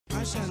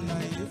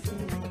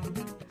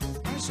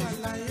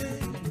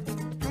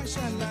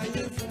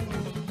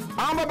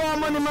àwọn bàbá wa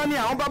mọ́nímọ́ní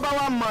àwọn bàbá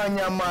wa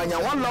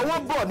mọ̀ọ̀yàn wọ́n lọ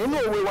wọ́n bọ̀ nínú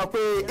òwe wa pé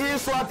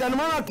iṣu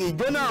atẹnumọ́ràn kì í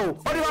jóná o.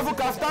 ó dé wá fún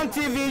Kaftan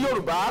TV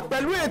Yorùbá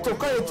pẹ̀lú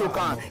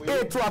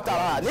ètò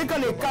àtàrà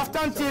níkànnì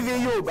Kaftan TV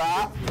Yorùbá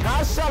ká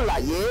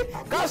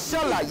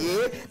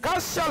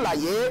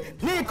ṣàlàyé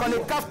ní ìkànnì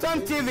Kaftan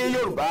TV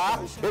Yorùbá.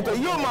 ètò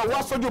yóò máa wá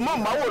sójú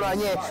mọ́ọ̀máwòrán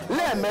yẹn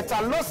lẹ́ẹ̀mẹ́ta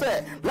lọ́sẹ̀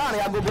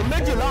láàrin agogo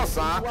 12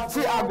 ọ̀sán sí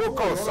aago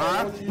 1 ọ̀sán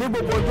ní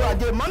gbogbo ọjọ́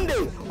ajé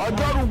Monday,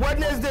 ọjọ́rú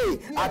Wednesday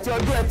àti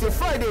ọjọ́ ẹtì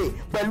Friday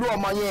pẹ̀lú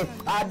ọmọ yẹn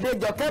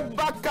Adejoke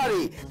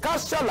Bakare ká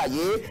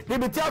ṣàlàyé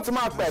níbi tí a ti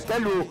máa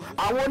pẹ̀kẹ́lu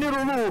àwọn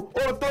onírúurú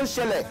ohun tó ń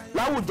ṣẹlẹ̀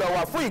láwùjọ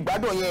wa fún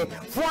ìgbádùn yẹn.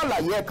 fún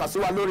àlàyé ẹ kàn sí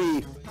wa lórí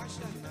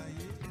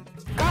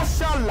ká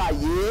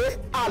ṣàlàyé,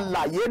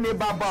 àlàyé ní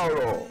bàbá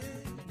ọ̀rọ̀.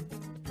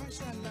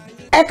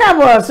 ẹ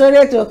káàbọ̀ sórí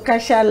ètò ká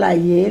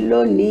ṣàlàyé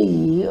lónìí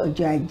yìí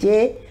ọjọ́ ajé.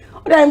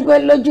 ó dàbí pé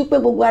lójú pé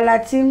gbogbo ala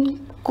ti ń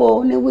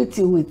kó ní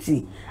wìtìwìtì,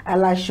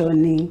 aláṣọ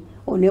ni,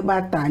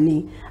 oníbàtà ni,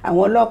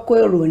 àwọn ọlọ́kọ̀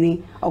èrò ni,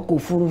 ọkọ̀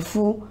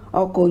òfurufú,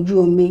 ọkọ̀ ojú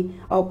omi,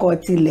 ọkọ̀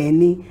tilẹ̀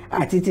ni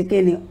àti ti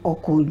kéni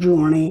ọkọ̀ ojú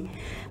irin.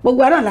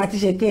 gbogbo náà láti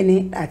ṣe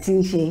kéni àti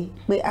ń ṣe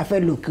pé a fẹ́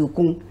lòkè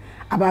òkun,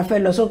 a bá fẹ́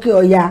lọ sókè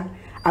ọya,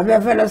 a bá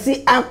fẹ́ lọ sí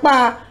apá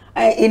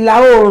ìlà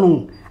oòrùn,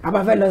 a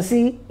bá fẹ́ lọ sí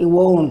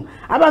ìwọ̀ oòrùn,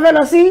 a bá fẹ́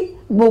lọ sí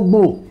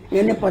gbogbo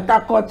yẹn ní Port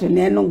Harcourt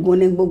ní Enugu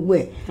ní gbogbo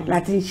ẹ̀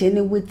láti ń ṣe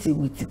ní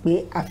wìtìwìtì pé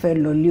a fẹ́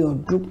lọ lé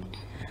ọdún.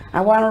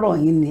 àwa ń rọ̀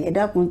yín ni ẹ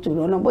dákun torí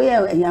ọ̀nà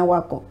bóyá ẹ̀yin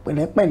awakọ̀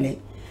pẹ̀lẹ́pẹ̀lẹ́,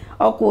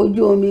 ọkọ̀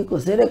ojú omi kò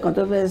sérè kan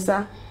tó fẹ́ sá,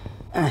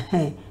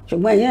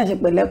 ṣùgbọ́n ẹ̀yin àṣẹ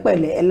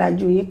pẹ̀lẹ́pẹ̀lẹ́ ẹ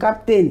lajú yín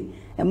captain,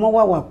 ẹ mọ́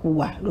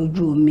wàwàkuwà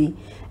lójú omi.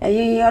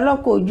 ẹ̀yin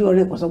ọlọ́kọ̀ ojú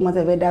orin kò sọ́gbọ́n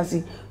tẹ́ fẹ́ dá sí,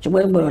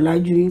 ṣùgbọ́n ẹ gbọ́dọ̀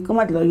lajú yín kó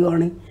má ti lọ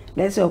yọrin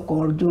lẹ́sẹ̀ ọkọ̀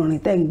ojú orin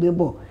tẹ́ ń gbé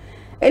bọ̀.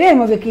 eléyìí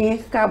mo fi kí yín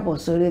káàbọ̀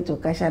sórí ètò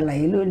ká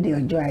ṣàlàyé lóde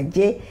ọjọ́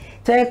ajé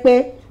tẹ́ pé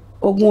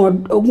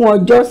ogún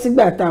ọjọ́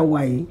sígbà tá a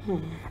wà yìí.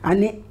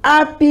 àní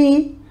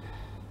happy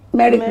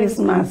Merry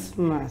Christmas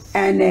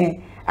and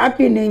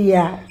Happy New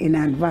Year in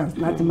advance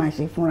láti máa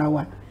ṣe fúnra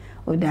wa.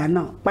 ọ̀dà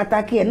náà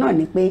pàtàkì ẹ̀ náà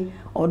ni pé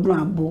ọdún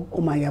abo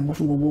ó máa yàbò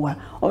fún gbogbo wa,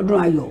 ọdún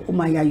ayọ̀ ó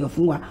máa yàyọ̀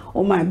fún wa,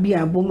 ó máa bí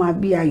abo, máa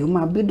bí ayọ̀,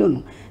 máa bí dùnú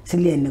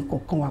sílé ẹnì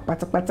kọ̀ọ̀kan wa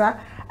pátápátá.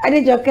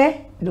 Adéjọkẹ́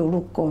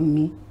lórúkọ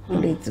mi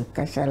lórí ètò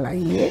ká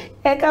ṣàlàyé.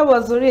 ẹ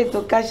káàbọ̀ sórí ètò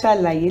ká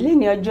ṣàlàyé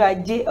lẹ́ni ọjọ́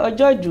ajé,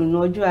 ọjọ́ ìdùnnú,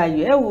 ọjọ́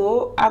ayọ̀. ẹ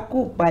wo a kú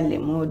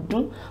palẹ̀mọ́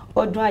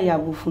ọdún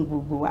àyàbò fún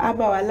gbogbo wa, á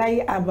bá wa láyé,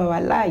 á bá wa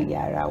láàyè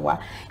ara wa.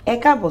 ẹ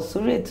káàbọ̀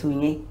sórí ètò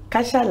yẹn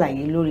ká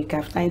ṣàlàyé lórí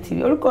Kaftan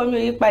TV. orúkọ mi ò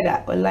yí padà,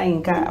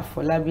 Ọláyínká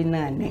Àfọlábí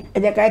náà ni. ẹ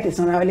jẹ́ ká ètò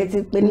sanra wa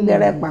létí pé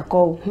nígbẹ̀rẹ̀ pàkọ́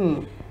o.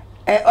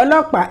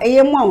 ọlọ́pàá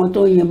eye mú àwọn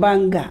tó yin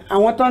báńgà,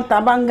 àwọn tó ń ta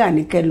báńgà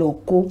ní kẹlẹ̀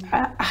ọkọ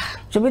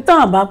ṣùgbọ́n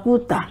táwọn bá kú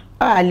ta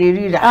a lè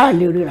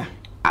ríra.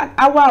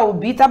 àwa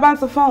òbí tá a bá ń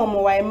sọ fún àwọn ọmọ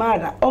wa ẹ máa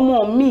rà, ọmọ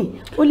mi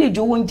ó lè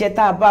jowó oúnjẹ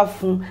tá a bá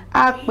fún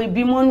a pè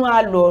bí mọ́nú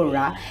a lọ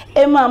rà á.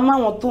 ẹ máa má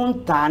wọn tó ń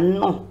tà á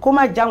náà kó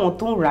má já wọn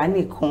tó ń rà á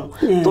nìkan,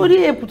 torí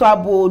ètò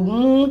ààbò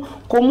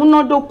kò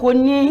múnádóko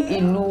ní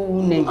ìlú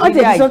Nàìjíríà.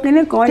 ó ti sọ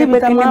kínní kan ní pé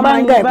kínní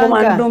báńgà ẹ̀ kó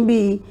máa ń dún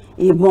bíi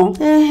ìbọn.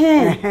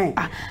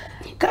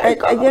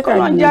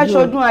 kọ́nà jẹ́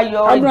aṣọ́dún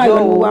ayọ̀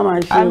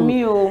ọjọ́ àmì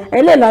o.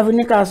 eléyìí la fi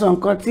ní ká sọ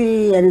nǹkan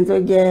tí ẹni tó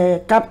jẹ́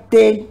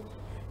captain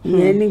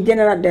ìyẹn ní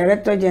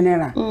director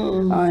general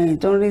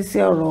tó ń rí sí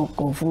ọ̀rọ̀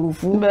ọkọ̀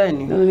òfurufú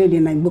lórílẹ̀‐èdè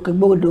Nàìjíríà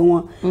ìgbòkègbodò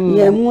wọn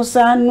ìyẹn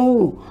Musa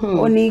Nuhu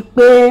ó ní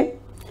pé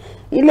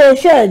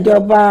iléeṣẹ́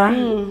ìjọba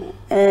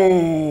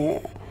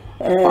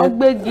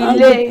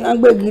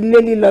ọgbẹ́gilé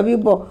lílọ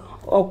bíbọ̀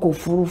ọkọ̀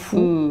òfurufú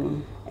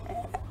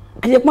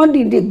kì í ṣe pọ́n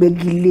dìde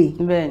gbégilé,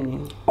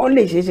 ó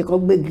lè ṣeéṣe kó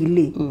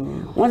gbégilé,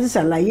 wọ́n sì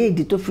ṣàlàyé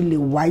ìdí tó fi lè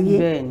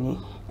wáyé.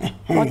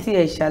 wọ́n ti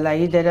ẹ̀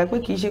ṣàlàyé dáadáa pé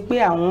kì í ṣe pé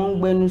àwọn ń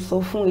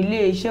gbẹnusọ fún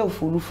iléeṣẹ́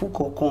òfurufú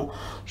kọ̀ọ̀kan,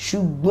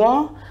 ṣùgbọ́n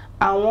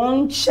àwọn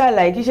ń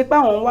ṣàlàyé, kì í ṣe pé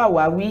àwọn ń wà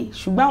wá wí,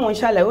 ṣùgbọ́n àwọn ń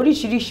ṣàlàyé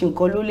oríṣiríṣi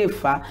nǹkan ló lè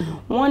fà á.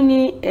 wọ́n ní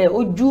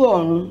ojú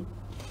ọ̀run,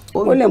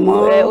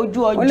 ojú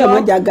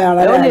ọjọ́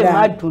jagara ó lè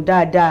má dùn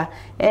dáadáa,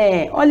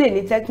 wọ́n lè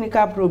ní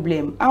technical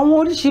problem, àwọn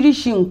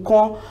oríṣiríṣi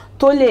nǹkan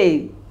tó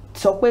lè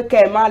sọ pé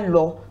kẹ́ ẹ má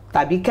lọ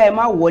tàbí kẹ́ ẹ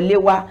má wọlé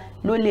wá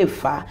ló lè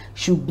fà á.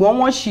 ṣùgbọ́n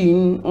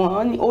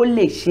wọ́n ní ó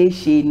lè ṣeé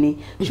ṣe ni,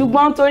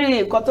 ṣùgbọ́n torí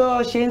nǹkan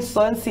tó ṣe ń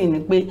sọ sí ni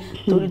pé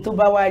torí tó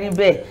bá wá rí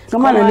bẹ́ẹ̀. kọ́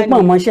máa lọ nípa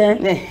ọmọṣẹ́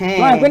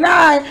wọ́n rẹ̀ pé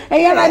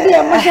ẹ̀yẹ́ ara bí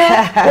ẹmọṣẹ́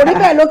kò rí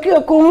bẹ́ẹ̀ lókè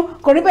òkun,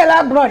 kò rí bẹ́ẹ̀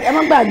lábúrọ̀d, ẹ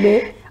má gbàgbé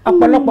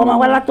ọ̀pọ̀lọpọ̀ máa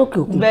wá látòkè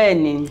òkun. bẹ́ẹ̀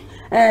ni.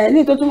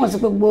 ní tó túmọ̀ sí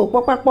pé gbogbo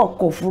pápákọ̀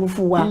ọkọ̀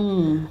òfurufú wa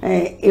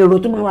èrò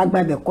tó máa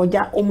gbàgbẹ́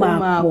kọjá ó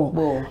máa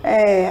pọ̀.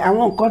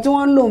 àwọn nǹkan tí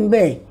wọ́n ń lò ń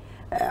bẹ̀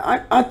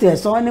wọ́n ti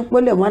ẹ̀sọ́ ní pé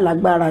lè mọ́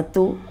lágbára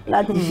tó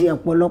láti ṣe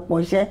ọ̀pọ̀lọpọ̀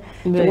iṣẹ́,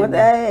 ṣùgbọ́n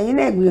ẹ̀yin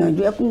náà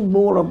gbìyànjú ẹkún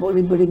gbowó rọ̀bọ̀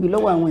ribiribi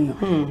lọ́wọ́ àwọn èèyàn,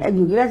 ẹ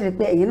gbìyànjú láti rí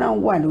pé ẹ̀yin náà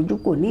wà lójú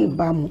kò ní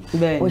ìbámu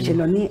ó ṣe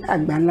lọ ní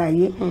àgbáńlá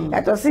ayé.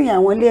 yàtọ̀ sí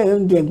àwọn ilé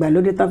oúnjẹ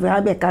ìgbàlódé tán fi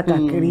hábẹ̀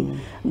káàkiri,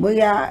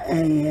 bóyá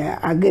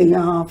àgé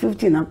èèyàn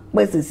 50 náà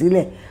pèsè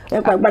sílẹ̀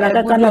ẹ̀kọ́ agbára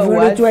kankan náà fi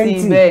rí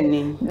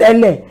 20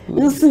 tẹ́lẹ̀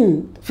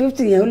nísìn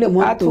 50 yẹn ó lè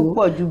mọ́ tó,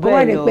 ó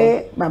wà ní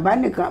pé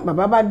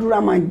bàbá bá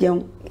dúró máa jẹun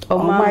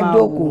ọmọ máa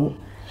jókòó.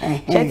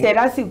 ṣẹ́tẹ̀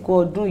lásìkò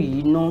ọdún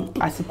yìí ná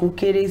àsìkò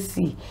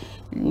kérésì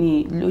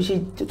ni ló ṣe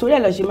torí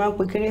ẹ̀ lọ ṣe máa ń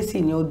pe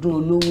kérésì ní ọdún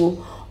olówó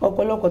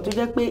ọ̀pọ̀lọpọ̀ tó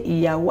jẹ́ pé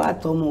ìyàwó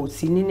àtọmọ ò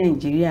sí ní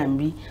nàìjíríà ń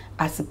bí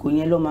àsìkò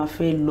yẹn ló máa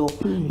fẹ́ lọ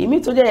ìmí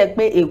tó jẹ́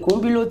pé èkó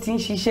ń bí ló ti ń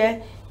ṣiṣẹ́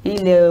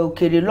ilẹ̀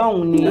òkèrè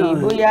lọ́hùn ni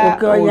bóyá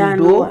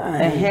Oǹdó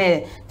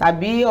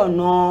tàbí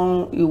ọ̀nà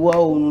ìwọ̀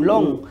oòrùn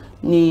lọ́hùn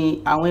ni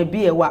àwọn ẹbí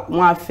ẹ̀ wà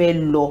wọ́n á fẹ́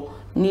lọ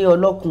ní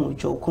ọlọ́kùn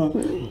òjọ̀kan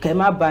kẹ́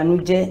má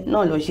banújẹ́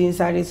náà lọ ṣe ń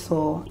sáré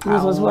sọ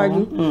àwọn síwájú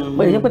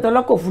bọ̀dẹ̀ jẹ́ pé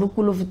ọlọ́kọ̀ òfurufú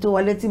ló fi tó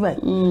wa létí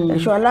báyìí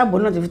ẹ̀ṣọ́ aláàbò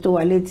náà ti fi tó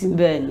wa létí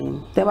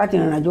tẹ́ bá ti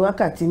rìnrìn àjò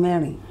wákàtí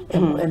 4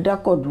 ẹ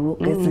dákọ̀ dúró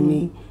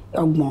kẹsìmí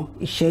 30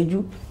 ìṣẹ́jú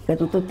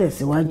kẹtù tó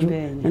tẹ̀síwájú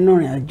nínú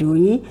ìrìn àjò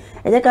yín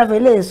ẹ jẹ́ ká fẹ́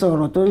lè sọ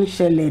ọ̀rọ̀ tó ń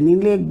ṣẹlẹ̀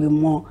nílé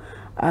ìgbìmọ̀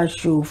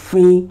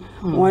aṣòfin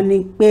wọ́n ní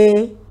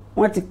pé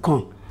wọ́n ti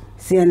kàn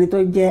sí ẹni tó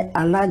jẹ́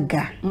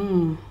alága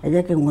ẹ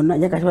jẹ́ kí wọ́n náà ẹ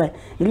jẹ́ ká ṣe báyìí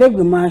ilé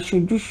ìgbìmọ̀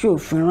aṣojú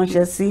ṣòfin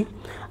ránṣẹ́ sí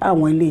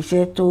àwọn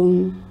iléeṣẹ́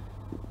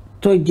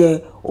tó jẹ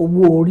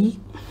owó orí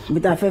bí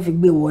tá a fẹ́ fi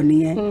gbé wọ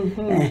nìyẹn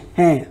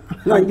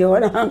lọ́jọ́ wọn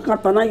náà kan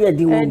tán náà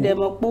yẹ̀dí wọn.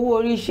 ẹ̀ẹ́dẹ̀mọ̀ pé owó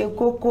orí ṣe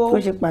kókó ó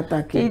ṣe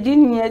pàtàkì. ìdí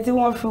nìyẹn tí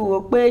wọ́n fi wò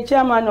pé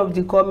chairman of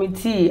the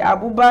committee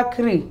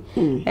Abubakar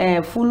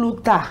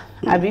Fuluta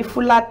àbí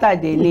Fulata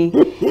dẹ̀ ni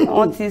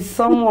wọ́n ti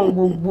sọ́mọ̀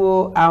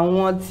gbogbo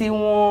àwọn tí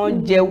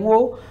wọ́n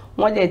jẹ́wọ́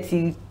wọ́n dẹ̀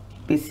ti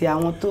pèsè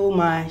àwọn tó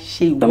máa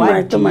ṣe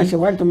ìwádìí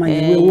tó máa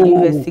yẹ̀wé owó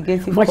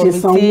investigative wọ́n ṣe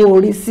san owó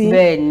orí sí.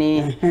 bẹ́ẹ̀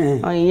ni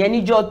ìyẹn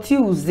níjọ́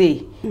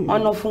Tuesday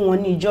wọ́n ná fún wọn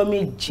ní ìjọ́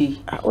méje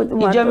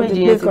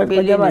yẹn ti pé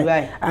lé ní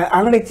báyìí.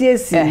 à ń retí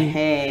èsì.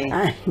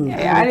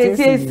 à ń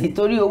retí èsì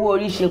torí owó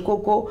orí ṣe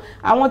kókó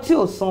àwọn tí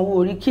ò san owó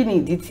orí kí ni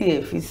ìdí tí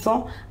ẹ fi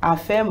san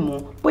àfẹ́ mú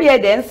bóyá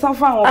ẹ̀dẹ̀ ń san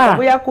fáwọn kan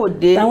bóyá kò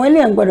dé. àwọn ilé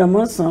ẹ̀ ń gbọ́dọ̀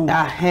mọ́ san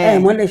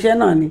mọ́lẹ́ṣẹ́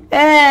náà ni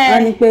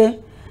wọ́n ní pé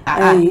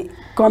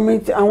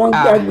kọ́mítì àwọn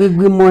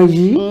ìgbìmọ̀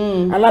yìí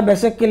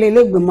alábẹ́sẹ́kẹ́lẹ́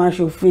ilé ìgbìmọ̀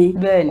aṣòfin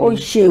ó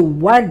ṣe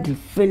ìwádìí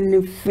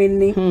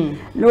fínífíní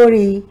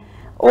lórí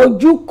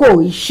ojúkò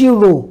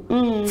ìṣirò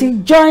ti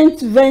joint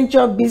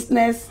venture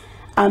business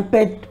and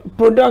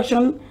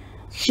production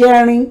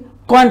sharing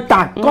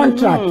contract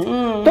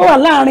tó wà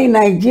láàrin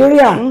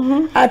Nàìjíríà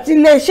àti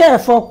iléeṣẹ́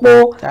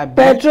ìfọpo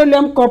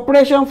Petroleum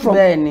Corporation from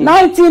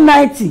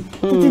 1990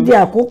 títí di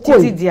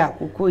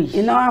àkókò yìí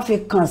iná wá fi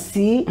kàn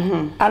sí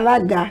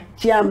alága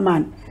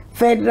chairman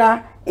Federal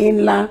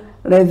Inland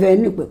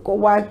Revenue pé kó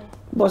wá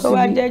bọ́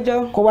síbi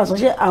kó wá sọ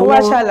ṣé àwọn kó wá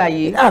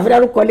ṣàlàyé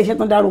àfẹ́dárúkọ iléeṣẹ́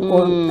tó ń dárúkọ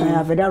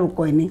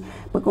àfẹ́dárúkọ ẹ̀ ní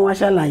pé kó wá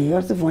ṣàlàyé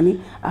ó sì fún ní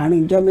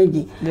àárín ìjọ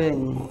méje.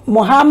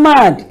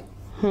 Muhammad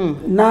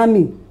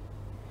Nami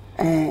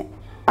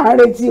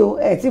àrètí o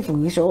ẹ̀ tí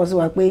fòkì ṣọwọ́ sí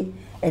wa pé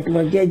ẹ̀ ti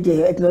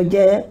lọ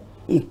jẹ́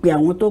ìpè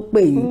àwọn tó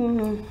pè yín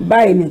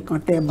báyìí nìkan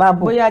tẹ́ bá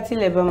bọ̀ bóyá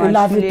tilẹ̀ bá máa ṣe lé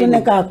la fi tó ní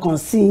ká kàn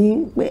sí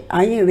yín pé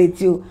àyín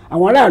retí o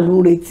àwọn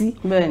aráàlú retí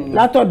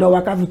látọ̀dọ̀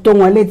wa ká fi tó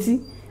wọn létí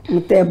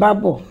tẹ́ bá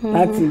bọ̀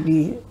láti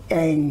ibi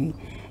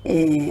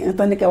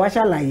nítorí ní kẹ́ wá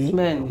ṣàlàyé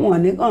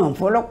wọn ní kàn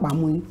fọlọ́pàá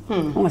mú yín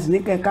wọn sì ní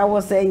kẹ́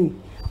káwọ́ sẹ́yìn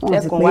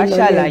kẹ́kọ̀ọ́ wá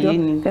ṣàlàyé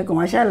ni kẹ́kọ̀ọ́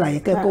wá ṣàlàyé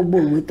kẹ́kọ̀ọ́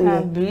gbòòwé tó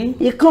yẹ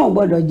ikán ò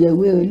gbọ́dọ̀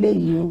jẹ̀wé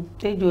eléyìí o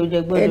tẹ́jú ó jẹ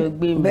gbọ́dọ̀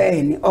gbé mi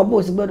bẹ́ẹ̀ ni ọbọ̀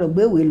ò sì gbọ́dọ̀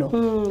gbéwé lọ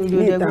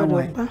ní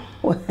ìtàwọn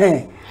ẹ̀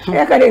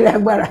ẹ̀kọ́dé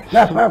lágbára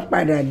lápá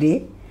padà dé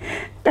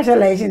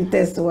Kasalaye ṣì ń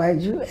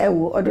tẹ̀síwájú ẹ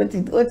wo ọdún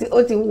ó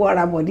ti ń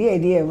wọra bọ̀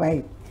díẹ̀díẹ̀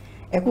báyìí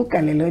ẹ kú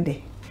kàlẹ̀ lọ́dẹ̀.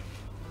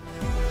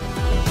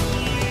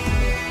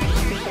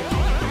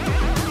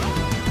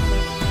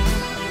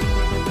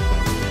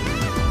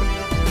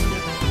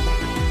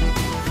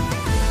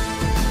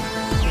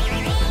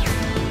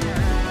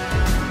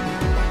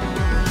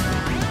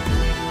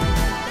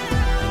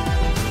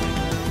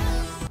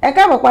 ẹ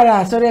káàbọ̀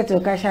padà sórí ètò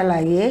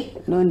Kasalaye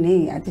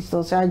lónìí àti sọ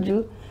ṣáájú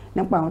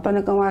nípa àwọn tó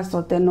ní kí wọ́n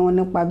sọ tẹnu wọn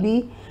nípa bí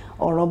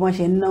ọ̀rọ̀ bọ́n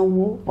ṣe ń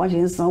náwó bọ́n ṣe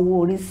ń sanwó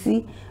orí sí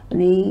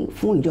ní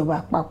fún ìjọba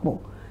àpapọ̀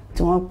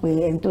tí wọ́n pe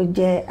ẹni tó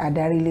jẹ́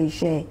adarí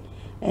iléeṣẹ́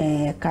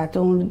ẹ̀ka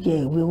tó ń yẹ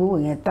ìwé owó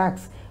yẹn tax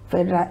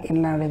Federal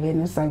Inland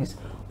Revenue Service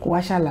kó wá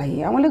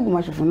ṣàlàyé àwọn ilégbèmọ̀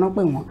aṣòfin náà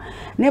pè wọ́n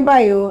ní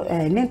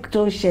báyìí ní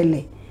tó ń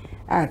ṣẹlẹ̀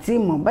àti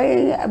ìmọ̀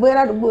bóyá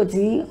ládùúgbò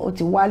tí ó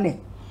ti wálẹ̀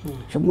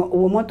ṣùgbọ́n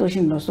owó mọ́tò ṣì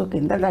ń lọ sókè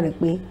ní dáadáa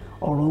pé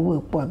ọ̀rọ̀ owó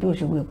epo àbí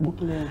òṣèlú epo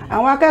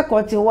àwọn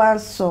akẹ́kọ̀ọ́ ti wá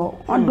sọ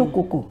wọ́n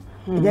dúnkokò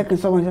jẹ́ kí n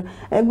sọ wọn sọ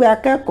ẹgbẹ́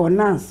akẹ́kọ̀ọ́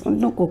náà ń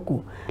dúnkokò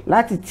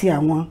láti ti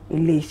àwọn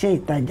iléeṣẹ́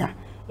ìtajà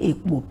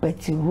epo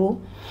pẹtiró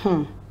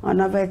wọn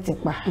náà fẹ́ ti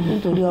pa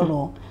nítorí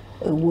ọ̀rọ̀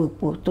owó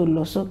epo tó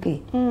lọ sókè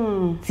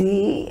tí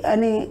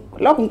ẹni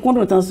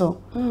lọ́kùnkúndùn tán sọ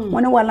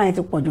wọ́n ní wàhálà yẹn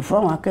ti pọ̀ jù fún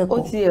àwọn akẹ́kọ̀ọ́.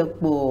 ó ti ẹ̀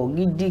pọ̀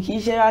gidi kì í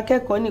ṣe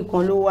akẹ́kọ̀ọ́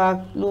nìkan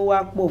ló wá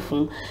pọ̀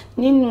fún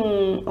nínú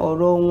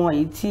ọ̀rọ̀ wọn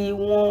èyí tí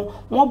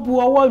wọ́n bu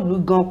ọwọ́ lù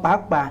gan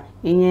pàápàá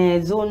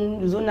ìyẹn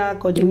zonal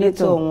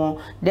coordinator wọn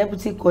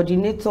deputy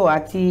coordinator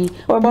àti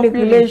public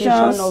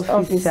relations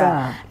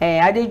officer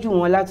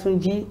Adejuwon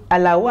Látúnjí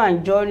Alao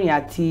Anjorin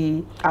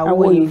àti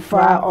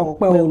Awoyifa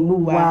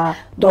Ọpẹ́olúwa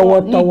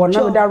tọwọ́tọwọ́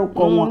náà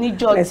dárúkọ wọn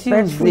níjọ́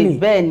Tuesday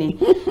bẹ́ẹ̀ ni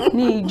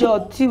ní ìjọ́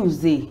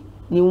Tuesday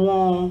ni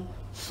wọ́n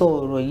sọ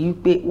ọ̀rọ̀ yìí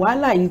pé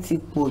wàhálà yìí ti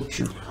pọ̀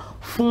jù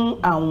fún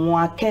àwọn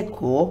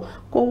akẹ́kọ̀ọ́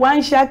kò wá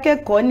ń ṣe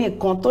akẹ́kọ̀ọ́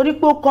nìkan torí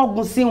pé ó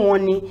kángun sí wọn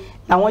ni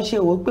làwọn ṣe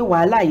wò pé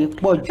wàhálà yìí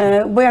pọ̀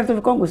jù. bóyá tó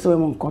fi kángun sí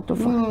wọn nǹkan tó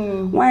fà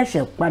wọ́n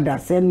ẹ̀ṣẹ̀ padà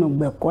sẹ́nu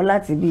gbẹ̀kọ́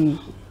láti bí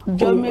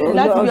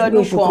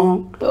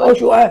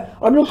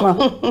ọdún kan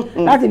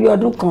láti bí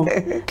ọdún kan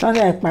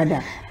lọ́sẹ̀ padà.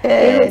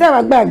 èrò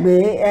táwa gbàgbé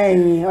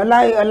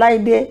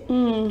Ọláìdé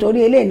torí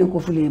eléyìí ni kò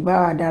fi lè bá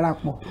wa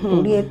darapọ̀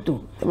torí ètò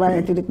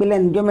ìbára ti di pé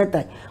lẹ́nu ọjọ́ mẹ́ta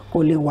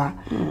kò lè wá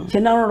ṣe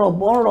náà ń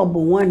rọ̀bù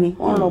wọ́n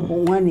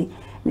ni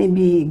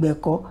níbi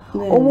ìgbẹ̀kọ́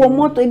owó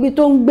mọ́tò ibi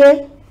tó ń gbé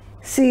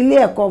sí ilé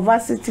ẹ̀kọ́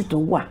fásitì tó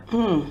wà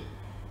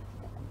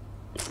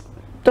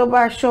tó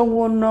bá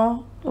ṣọ́wó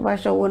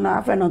ná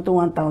afẹ́nà tó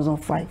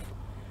 1,500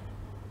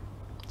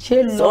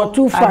 ṣe lọ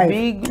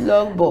àbí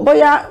lọ́gbọ̀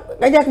bóyá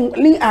ẹjẹ́ kí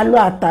ní àlọ́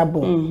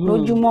àtàbọ̀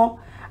lójúmọ́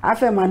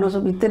afẹ́ máa ná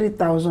sóbi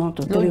 3,000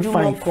 to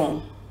 3,500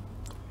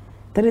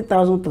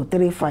 3,000 to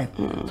 3,500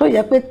 tó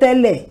yẹ pé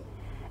tẹ́lẹ̀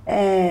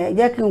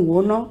jẹ́ kí n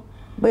wò ná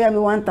bóyá bí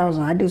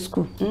 1,000 adé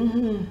school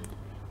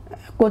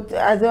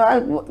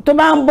tó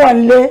bá ń bọ̀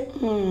lé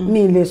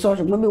mi lè sọ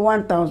ṣùgbọ́n bí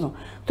 1,000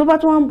 tó bá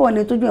tó wá ń bọ̀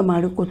lé tójú ẹ̀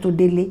máa rí kó tó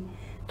délé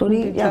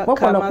torí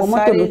ọ̀pọ̀lọpọ̀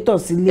mọ́tò ló tọ̀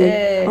sílé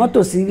wọ́n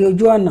tò sí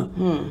ojú ọ̀nà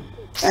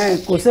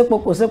kò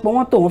sépo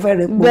wọ́n tò wọ́n fẹ́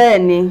repo bẹ́ẹ̀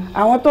ni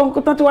àwọn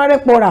tó ti wá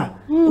repo rà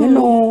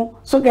nínú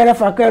súnkẹrẹ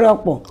fàkẹrẹ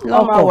ọkọ̀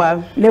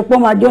lèpo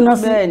máa jóná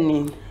sí bẹ́ẹ̀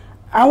ni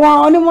àwọn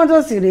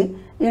onímọ́tò sì rè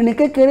ìrìn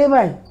kékeré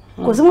báyìí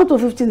kò sí mọ́tò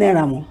 50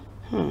 naira mọ́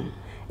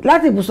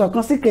láti ibùsọ̀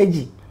kan sí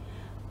kejì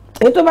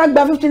èyí tó bá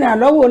gba 50 naira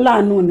lọ́wọ́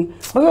láàánú ni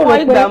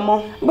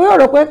bóyá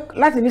rò pé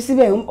láti bí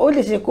síbẹ̀ ó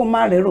lè ṣe kó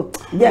má rérò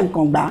jẹ́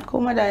nǹkan gbà kó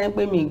má dáa yẹn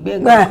pé mi gbé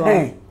nǹkan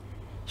kan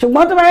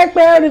ṣùgbọ́n tó bá yẹ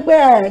pé rí pé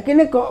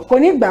kíní kò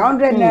ní gbà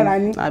 100 naira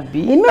ni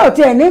ìmí ò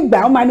tiẹ̀ ní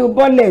gbà ó máa ní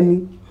bọ́ọ̀lẹ̀ ni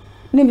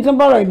níbi tó ń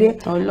bọ̀rọ̀ ìdè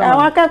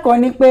àwọn akẹ́kọ̀ọ́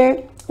ní pé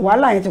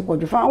wàhálà yẹn ti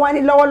pọ̀jù fún wa ní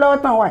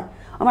lọ́wọ́lọ́wọ́ tán wà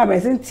wọ́n máa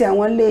bẹ̀rẹ̀ sí ń ti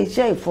àwọn ilé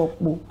iṣẹ́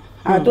ìfọpo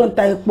àwọn tó ń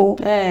ta epo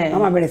wọ́n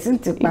máa bẹ̀rẹ̀ sí ń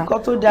ti pa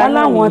wọ́n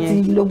láwọn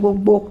ti lo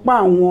gbogbo pa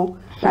àwọn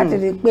láti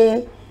rí pé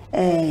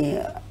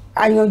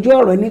àyànjú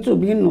ọ̀rọ̀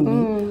nítòbí nùbí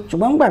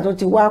ṣùgbọ́n nígbà tó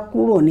ti wá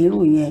kúrò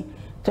nírú yẹn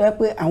tó yẹ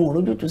pé àwọn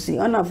òrójútùú sí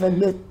ọ̀nà fẹ́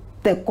gbé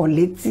tẹ̀kọ̀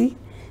létí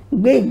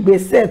gbé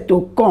ìgbésẹ̀ tó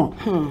kàn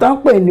tó ń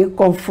pè ní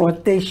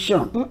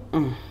confrontation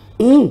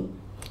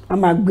wọ́n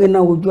máa gbé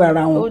náà ojú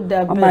ara wọn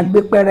wọ́n máa gbé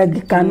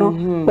pẹ́rẹ́gì kaná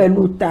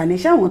pẹ̀lú tani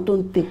ṣáwọn tó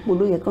ń tepo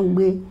ló yẹ kán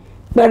gbé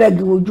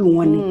pẹ́rẹ́gì ojú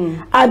wọn ni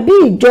àbí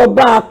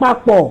ìjọba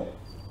àpapọ̀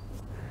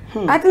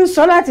a ti ń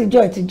sọ láti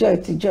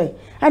ìtijọ́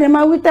a lè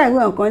máa wíta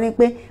ìwé ọ̀kan ní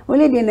pé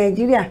orílẹ̀-èdè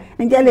Nàìjíríà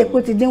níjẹ́ lè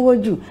kó ti dínwó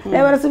jù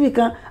lẹ́wọ́n síbi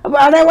kan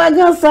ààrẹ wa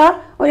gan sọ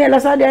ó ní ẹ lọ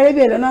Saudi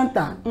Arabia lọ́nà ń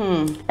tà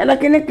ẹ lọ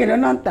kíníkì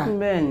lọ́nà ń tà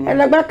ẹ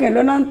lọ gbákin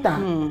lọ́nà ń tà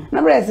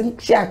náà bẹ̀rẹ̀ sí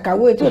ṣe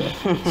àkàwé ètò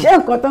ṣé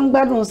nǹkan tó ń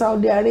gbádùn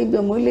Saudi Arabia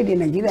ọmọ orílẹ̀-èdè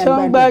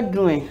Nàìjíríà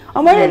gbádùn ẹ̀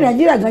ọmọ orílẹ̀-èdè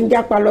Nàìjíríà gan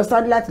jápa lọ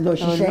Saudi láti lọ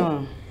ṣiṣẹ́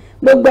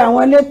gbogbo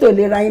àwọn elétò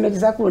ìlera yín ló ti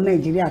sá kúrò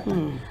Nàìjíríà tán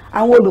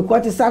àwọn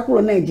olùkọ́ ti sá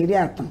kúrò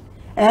Nàìjíríà tán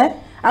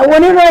àwọn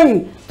oníròyìn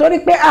torí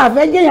pé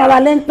àfẹ́jẹ̀yàn ara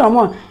lẹ́ńtàn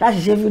mọ̀ láti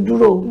ṣe fi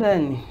dúró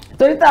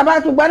torí tá a bá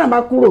tún gbádùn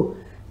bá kúrò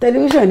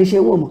tẹlifíṣàn ní ṣe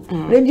wò mọ́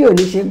rédíò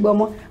ní ṣe gbọ́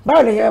mọ́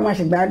báwo lè ṣe máa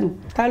ṣe gbádùn.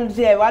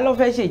 kálùtì ẹ̀ wá ló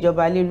fẹ́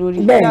ṣèjọba lé lórí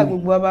bí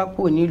gbogbo bá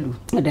kò nílùú.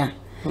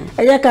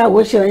 ẹ jẹ́ ká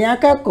wò ṣe ọ̀yàn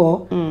akẹ́kọ̀ọ́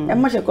ẹ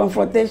má ṣe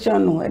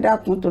confrontation ẹ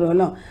dákun tó rọ̀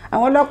náà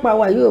àwọn ọlọ́pàá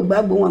wa yóò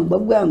gbàgbọ́ wọn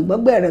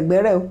gbọ́gbẹ́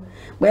rẹ̀gbẹ́rẹ́ o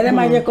pẹ̀lẹ́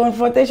máa jẹ́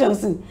confrontation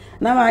sí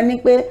náà máa ní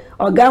pé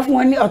ọ̀gá fún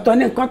wọn ní ọ̀tọ̀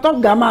ní nǹkan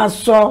tọ́gá máa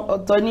sọ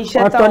ọ̀tọ̀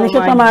níṣẹ́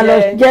tó máa lọ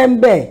jẹ́ ń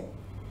bẹ̀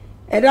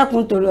ẹ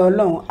dákun torí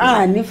Ọlọ́run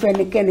a ní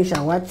fẹnikẹ́ni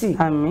ṣàwátì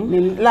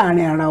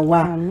láàrin ara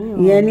wa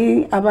ìyẹn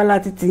ní abala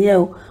títí yẹn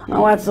o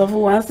àwọn àti sọ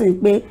fún wa sì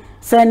pé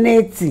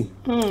sẹ́nẹ̀tì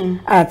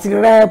àti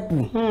rẹ́ẹ̀pù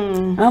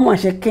wọ́n mọ̀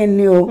ṣe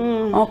kíni o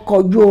wọ́n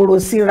kọjú ọ̀rọ̀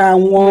síra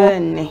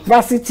wọn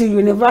varsity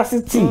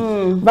university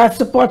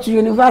support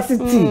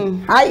university.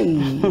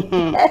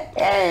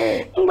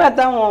 nígbà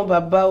táwọn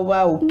bàbá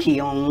wa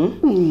òkè ọ̀hún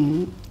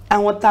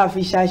àwọn tá a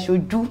fi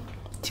ṣaṣojú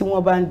tí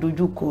wọ́n bá ń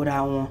dojú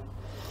kọra wọn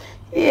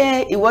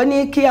ìwọ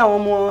ní kí àwọn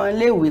ọmọ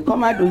iléèwé kọ́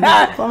má dojú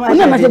kọ́ má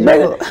ṣe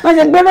dojú kọ. wọ́n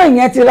ṣe gbẹ́rọ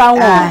ìyẹn ti ra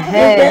wọn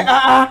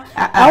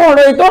àwọn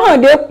òròyìn tó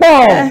hàn dé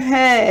pọ̀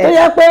tó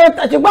yẹ pé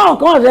ṣùgbọ́n àwọn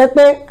kan wọ́n fẹ́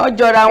pé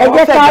ọjọ́ra wọn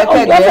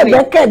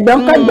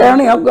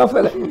fẹ̀gbẹ́kẹ̀gbẹ́rin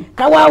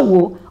káwá wò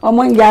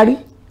ọmọ ń yarí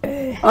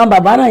àwọn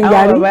bàbá náà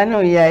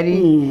ń yarí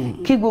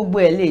kí gbogbo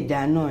ẹ̀ lè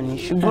dá náà ni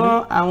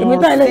ṣùgbọ́n àwọn ìbí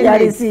táwọn lè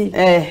yarí sí i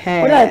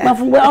ó dà ìpá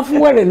fún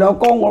wẹ̀rẹ̀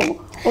lọ́kọ́ wọn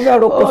ó fẹ́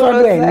roko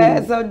sọ́dọ̀ ẹ̀ ní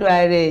sọ́dọ̀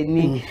ara ẹ̀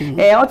ní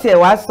wọ́n tiẹ̀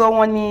wá sọ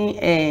wọ́n ní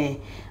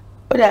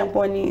ó dà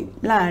pọ̀ ní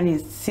láàrin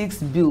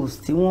 6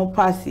 bills tí wọ́n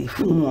pàṣẹ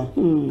fún wọn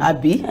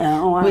àbí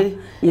pé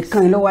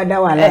ìkànnì ló wá dá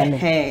wà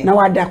lálẹ́ náà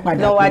wá dá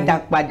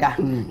padà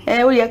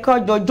ó yẹ ká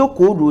jọ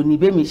jókòó rò ní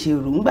bẹ́ẹ̀ mi ṣe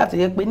rò nígbà tó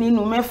yẹ pé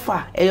nínú 6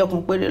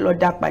 ẹyọkan péré ló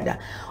dá padà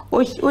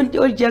ó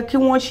jẹ́ kí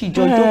wọ́n sì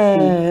jọ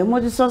jókòó. mo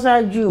ti sọ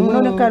ṣáájú mo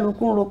ló ní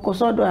kálukú ń roko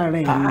sọ́dọ̀ ara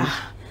ẹ̀ ní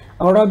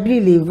ọ̀rọ̀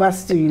bíi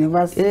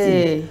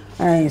university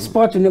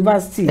sport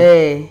university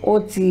ó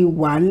ti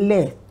wà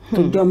ńlẹ̀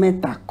tójọ́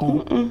mẹ́ta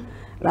kan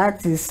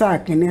láti sáà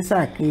kínní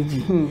sáà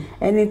kejì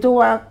ẹni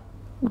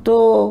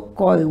tó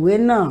kọ ìwé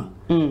náà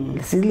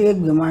sílé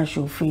ìgbìmọ̀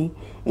aṣòfin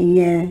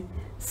ìyẹn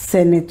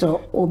Senator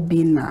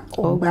Obinna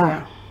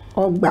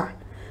Ogba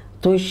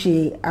tó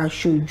ṣe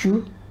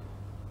aṣojú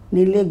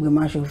nílé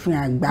ìgbìmọ̀ aṣòfin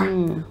àgbà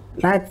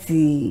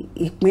láti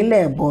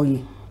ìpínlẹ̀ Ebonyi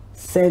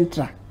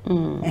Central.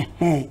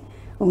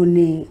 Ó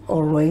ní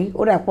ọ̀rọ̀ yìí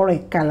ó dàpọ̀rọ̀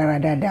ìka lára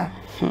dáadáa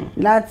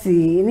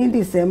láti ní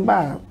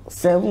December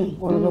 7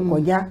 ọdún tó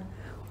kọjá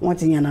wọ́n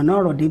ti yànnàná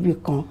ọ̀rọ̀ débì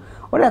kan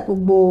ó dà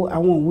gbogbo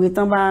àwọn òwe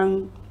tán bá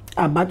ń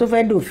àbá tó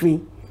fẹ́ dòfin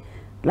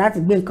láti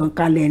gbé nǹkan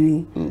kalẹ̀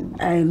ní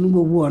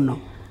gbogbo ọ̀nà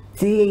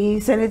tí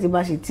Senate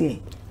bá ṣe tiẹ̀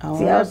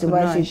tí House bá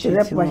ṣe tí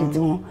Rep bá ṣe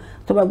tiwọn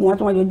tó bá gbé wọn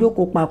tó wọ́n jọ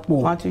jókòó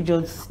papọ̀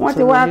wọ́n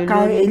ti wá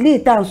ka eléyìí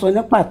tá à ń sọ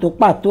ní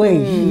pàtó ẹ̀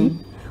yìí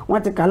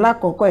wọ́n ti kà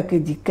lákọ̀ọ́kọ́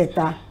ẹ̀kejì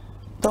kẹta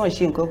tó ń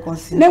ṣe nǹkan kan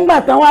sí.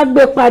 nígbà tán wá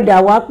gbé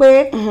padà wá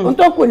pé ohun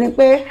tó kù ni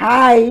pé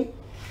hi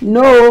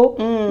no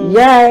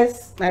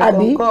yes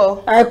àbí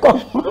ẹ̀kọ́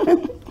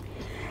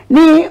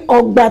ní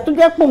ọgbà tó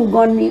jẹ́ pò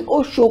gan ni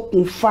ó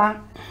ṣokùnfà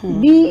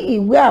bí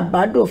ìwé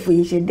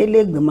àbádòfin ṣe délé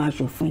ìgbìmọ̀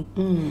aṣòfin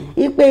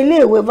ipe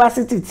iléèwé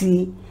fásitì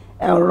ti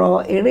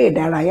ọ̀rọ̀ eré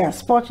ìdárayá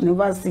sport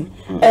university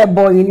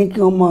Ebonyi ní kí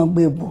wọ́n mọ̀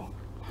gbé bò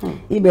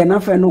ibẹ̀ náà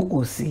fẹnu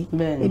kò sí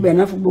ibẹ̀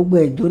náà fi gbogbo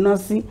ẹ̀ jóná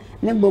sí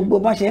ní gbogbo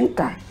bá ṣe ń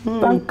kà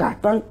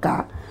tán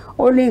kà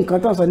ó ní nǹkan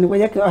tó ń sọ ní pé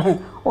jẹ́ kí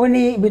ó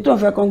ní ibi tó ń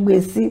fẹ́ kan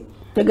gbé sí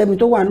gẹ́gẹ́ bí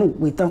tó wà ní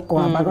ìpè tán kọ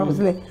àbákan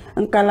sílẹ̀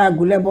ń kálá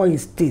Ebonyi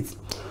state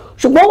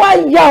ṣùgbọ́n wá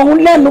ya òun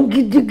lẹ́nu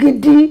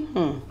gidigidi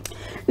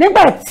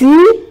nígbà tí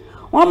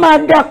wọ́n máa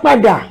dá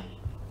padà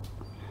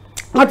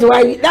wọ́n ti wá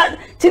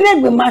tí ilé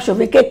ìgbìmọ̀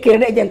aṣòfin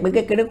kékeré jẹ́ pé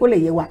kékeré kó lè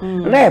yé wa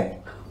rep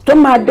tó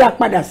máa dá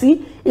padà sí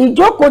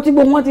ìjókòó tí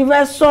gbogbo wọn ti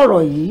fẹ́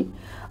sọ̀rọ̀ yìí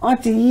wọ́n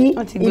ti yí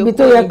ibi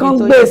tó yẹ kán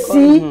gbé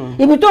sí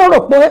ibi tó rò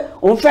pé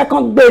òun fẹ́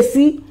kán gbé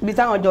sí. ibi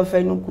táwọn jọ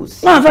fẹnu kò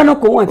sí. wọ́n fẹnu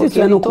kò wọ́n ti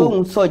fẹnu kò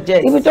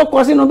ibi tó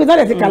kọ sínú ibi tó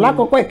lè ti kà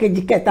lákòókò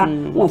ìkejì kẹta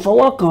wọ́n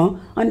fọwọ́ kàn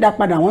wọ́n dá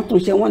padà wọ́n tún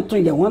ṣe wọ́n tún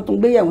yẹ̀ wọ́n tún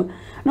gbé yẹ̀ wọ́n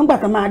nígbà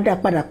tó máa dá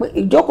padà pé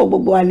ìjókòó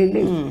gbogbo wa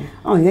lélẹ̀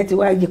ọ̀hún yẹn ti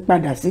wá yí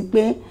padà sí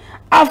pé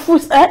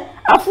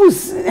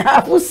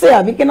afúnṣe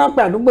àbí kí náà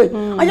pè àdúgbò yìí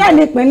wọ́n yà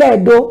ní ìpínlẹ̀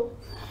Èdó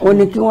ó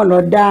ní kí wọ́n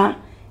lọ dá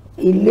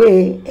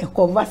ilé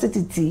ẹ̀kọ́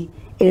fásitì ti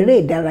eré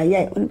ìdárayá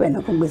ẹ̀ oníbẹ̀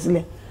náà kò gbé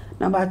sílẹ̀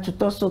náà bá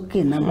tutọ́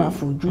sókè náà bá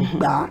fojú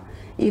gbà á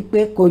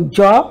ipe kò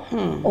jọ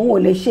òun ò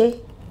lè ṣe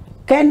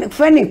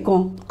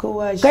fẹ́nìkan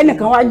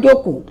kẹ́nìkan wá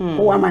jókòó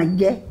kó wá máa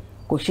jẹ́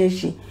kò ṣeé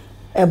ṣe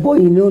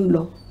Ebonyi ni ó ń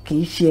lọ kì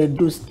í ṣe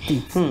Edo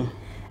state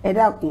ẹ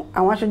dákun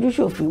àwọn aṣojú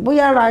ṣòfin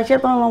bóyá ara iṣẹ́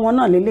tó ń ran wọn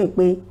náà lélẹ̀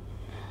pé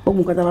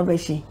gbogbo nǹkan tá a bá fẹ́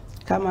ṣe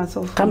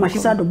ká máa ṣe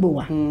sádùúgbò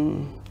wa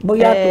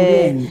bóyá torí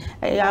ẹ̀ ní.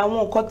 àwọn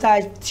nǹkan tá a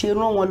ṣe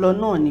rán wọn lọ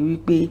náà ni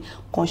wípé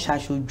kàn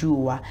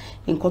ṣàṣojú wa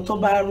nǹkan tó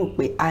bá rò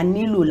pé a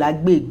nílò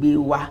lágbègbè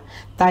wa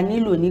ta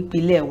nílò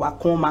nípínlẹ̀ wa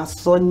kàn máa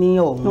sọ ní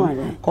ọ̀hún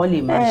kàn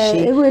lè máa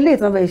ṣe. irú ilé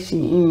ìtàn fẹ́ ṣe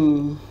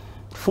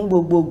fún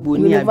gbogbogbò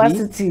ní àbí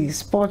university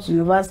sport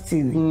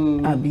university ni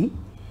àbí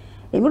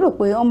èmi rò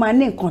pé wọ́n máa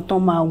ní nǹkan tán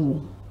máa wò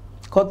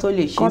kán tó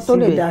lè ṣe síbẹ̀ kán tó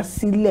lè dá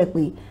sílẹ̀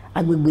pé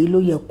agbègbè ló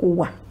yẹ kó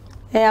wà.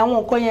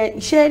 àwọn nǹkan yẹn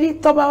iṣẹ́ rí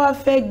tó bá wá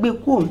fẹ́ gbé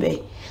kúrò ńbẹ̀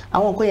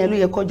àwọn nǹkan yẹn ló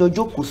yẹ kọjọ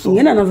jókòó sọ.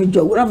 ìyẹn náà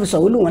fi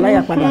sọ̀wé lù wọ́n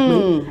láyà padà pé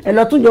ẹ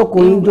lọ tún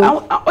jókòó yín jó.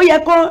 ó yẹ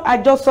kó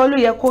àjọsọ ló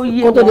yẹ kó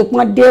yé kó wọn. tó di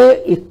pọ́n dé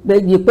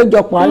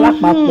ìpéjọpọ̀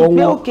alápapọ̀ wọn.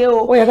 pé òkè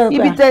o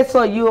ibi tẹ́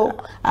sọ yìí o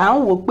à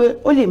ń wò pé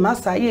ó lè má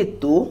sáyè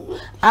tó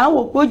à ń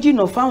wò pé ó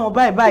jìnnà fáwọn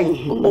báyìí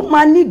báyìí ó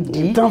máa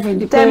nídìí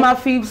tẹ́ máa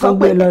fi sọ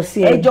pé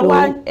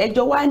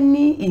ẹjọ́ wa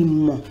ní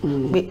ìmọ̀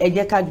pé ẹ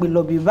jẹ́ ká gbé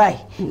lọ bí báyìí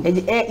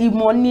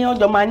ìmọ̀ ní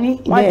ọjọ́ máa ní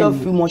wọ́n jọ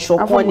fi mọ̀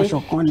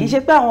ṣọ̀kan ni kì í ṣe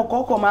pé àwọn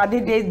kọ̀ọ̀kan máa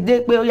dédé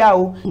pé ó yá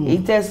o èyí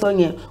tẹ́ sọ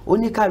yẹn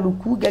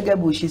oníkálukú gẹ́gẹ́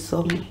bó ṣe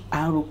sọ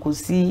à ń roko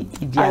sí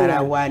ìdí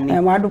ara wa ni.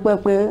 ẹ máa dúpẹ́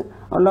pé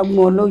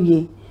ọlọ́gbọ́n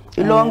olóye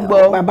ló ń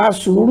gbọ́ bàbá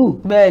sùúrù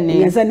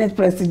ìyẹn senate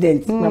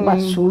president bàbá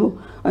sùúrù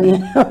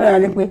ọ̀yà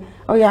ni pé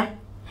ọ̀yà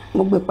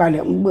mo gbé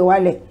palẹ̀ mo gbé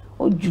wálẹ̀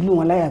ó jùlù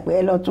wọn láyà pé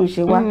ẹ lọ́ọ́ tún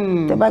ṣe wá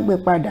tẹ́ bá gbé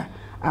padà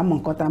àmọ́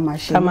nǹkan tá a máa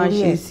ṣe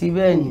lórí ẹ̀ sí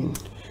bẹ́ẹ̀ ni.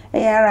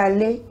 ẹ̀yin ara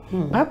lé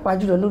pàápàá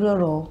jùlọ lórí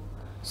ọ̀rọ̀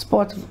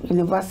sport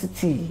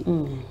university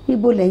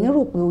ibo lẹ́yìn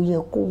rò pé ó yẹ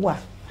kó wà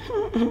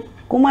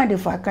kó má dé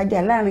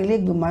fàákájà láàrin ilé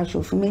ìgbìmọ̀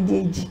aṣòfin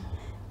méjèèjì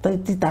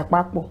títà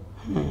papọ̀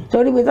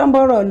torí ibi tó ń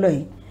bọ̀rọ̀ lọ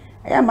yìí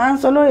ẹ̀yà máa ń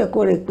sọ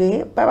lóòrèkóòrè pé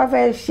bàbá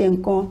fẹ́ ṣe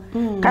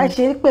nǹkan ká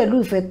ṣe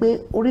pẹ̀lú ìfẹ́ pé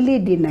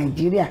orílẹ̀-èdè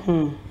Nàìjíríà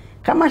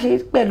ká má ṣe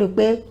pẹ̀lú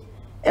pé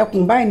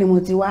ẹkùn báyìí ni mo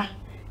ti wá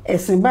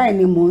ẹ̀sìn báyìí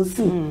ni mo ń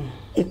sìn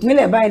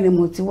ìpínlẹ̀ báyìí ni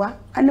mo ti wá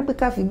á ní pé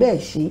ká fi bẹ́ẹ̀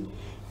ṣe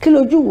kí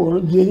lójú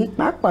wò yẹ̀yìn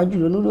pàápàá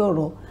jùlọ lórí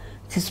ọ̀rọ̀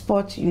ti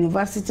sport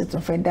university tó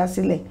fẹ́ dá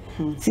sílẹ̀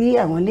tí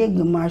àwọn ilé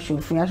ìgbìmọ̀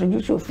aṣòfin aṣojú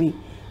ṣòfin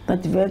wọ́n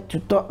ti fẹ́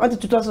tutọ́ wọ́n ti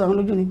tutọ́ sọ̀rọ̀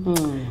lójú ni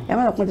ẹ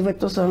má lọ pọ́n ti fẹ́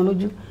tó sọ̀rọ̀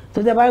lójú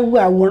tó tẹ́ bá wo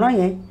àwòrán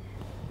yẹn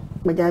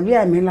gbẹ̀jàbí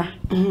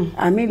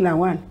àmìlà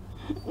wà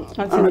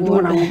ọ̀nà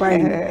jùmọ̀ àwọn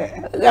báyìí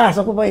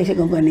àṣọ pé báyìí ṣe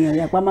gangan nìyẹn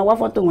yàpá máa wá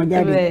fọ́tò wọn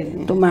jáde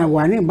tó máa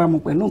wà ní ìbámu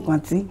pẹ̀lú nǹkan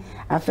tí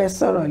a fẹ́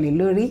sọ̀rọ̀ lé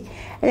lórí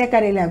ẹ jẹ́ ká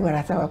lè lè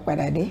agbára táwa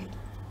padà dé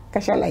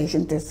Kasalaye ṣe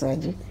ń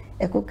tẹ̀síwájú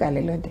ẹ kú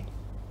kalẹ̀ lọ́dẹ.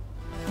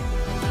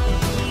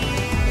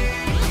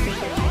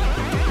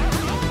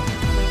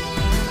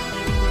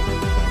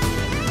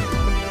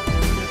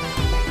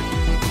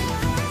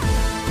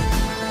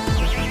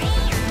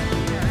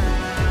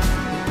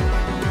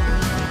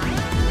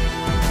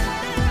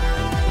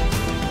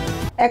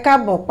 ẹ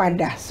káàbọ̀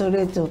padà sórí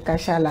ètò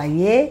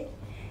Kasalaye.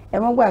 Ẹ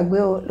má gbàgbé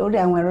o lórí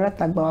àwọn ẹ̀rọ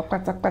àtàgbà wa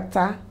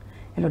pátápátá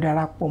ẹ lọ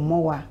darapọ̀ mọ́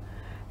wa.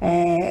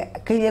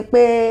 Kéye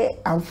pé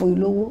à ń fún yín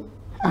lówó,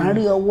 à ń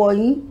rí ọwọ́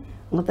yín,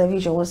 wọ́n tẹ́ fi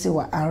ṣọwọ́ sí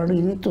wa, à ń rí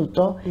ní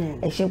tòótọ́,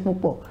 ẹ ṣé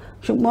púpọ̀.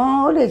 Ṣùgbọ́n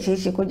ó lè ṣeé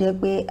ṣe kó jẹ́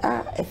pé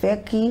ẹ fẹ́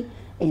kí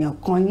èèyàn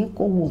kan yín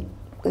kó wò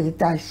èyí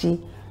tá a ṣe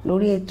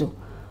lórí ètò.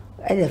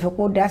 Ẹ dẹ̀ fẹ́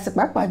kó dá sí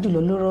pàápàá jùlọ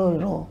lórí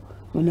ọ̀rọ̀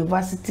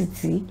yunifásítì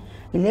tí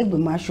ilé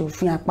ìgbìmọ̀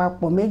aṣòfin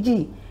àpapọ̀ méjì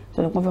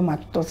tó lè pọ́n fẹ́ máa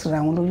tọ́ síra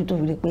wọn lójú tó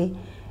fi rí pé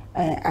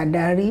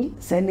adari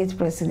senate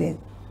president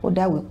ó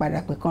dáwé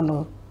padà pé kán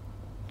lọ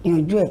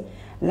yanjú ẹ̀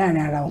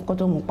láàrin ara wọn kó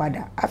tó mú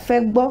padà. A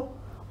fẹ́ gbọ́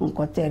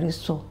nǹkan tẹ́rí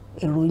sọ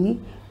ìròyìn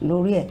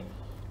lórí ẹ̀.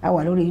 A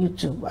wà lórí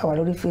YouTube, a wà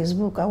lórí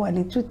Facebook, a wà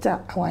ní Twitter,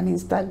 a wà ní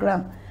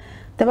Instagram.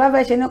 Tẹ́ bá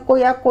fẹ́ ṣe ní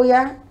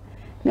kóyákóyá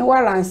ní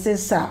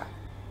wàràǹsẹ̀sà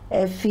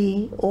ẹ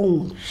fi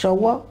ohùn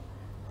ṣọwọ́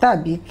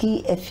tàbí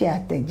kí ẹ fi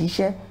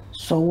àtẹ̀jíṣẹ́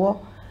ṣọwọ́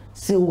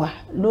sí wa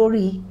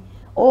lórí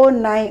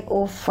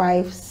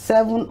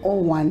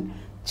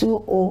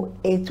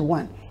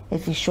 09057012081. ẹ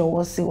fi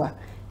ṣọwọ́ sí wa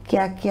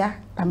kíákíá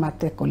a máa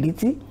tẹkọ̀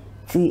létí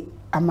tí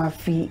a máa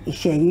fi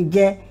iṣẹ́ yín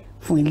jẹ́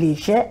fún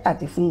iléeṣẹ́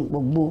àti fún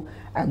gbogbo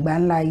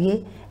àgbáńlá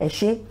ayé. Ẹ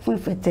ṣé fún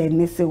ìfẹ́ tẹ́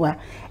ní sí wa.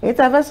 Èyí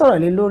tá a fẹ́ sọ̀rọ̀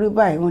lé lórí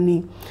báyìí wọ́n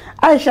ní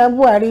Aisha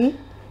Buhari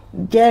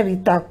jẹ́rìí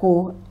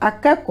tako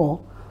akẹ́kọ̀ọ́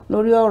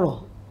lórí ọ̀rọ̀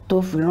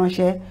tó fi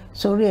ránṣẹ́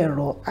sórí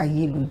ẹ̀rọ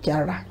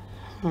ayélujára.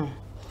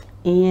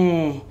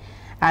 Ìyẹn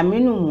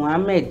Aminu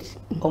Muhammed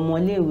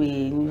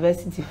ọmọléèwé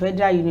University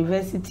Federal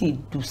University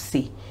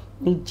Dutse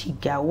ní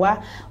Jigawa,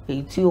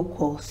 èyí tí ó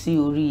kọ sí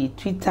orí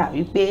Twitter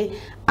wípé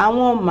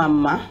àwọn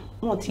màmá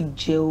wọ́n ti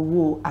jẹ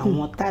owó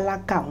àwọn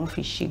tálákà wọ́n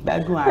fi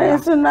ṣègbádùn ara.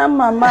 Ẹ̀sùn náà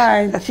màmá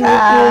àti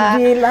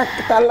kébí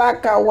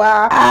tálákà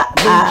wa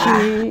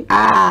bèjì.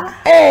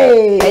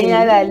 Ẹ̀yin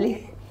ará ilé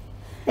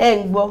ẹ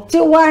ń gbọ́.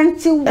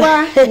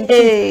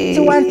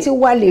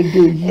 Tiwantiwa lè dè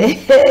yìí.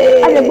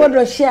 A lè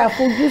gbọ́dọ̀ ṣe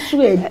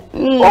àfojúsùn ẹ̀. Ó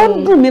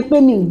dùn mí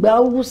pé mi gbà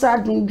Haúsá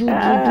dùn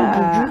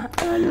jújújújú.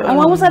 Àwọn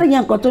Haúsá lè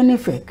yàn nǹkan tó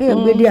nífẹ̀ẹ́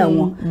kéèyàn gbédè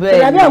àwọn.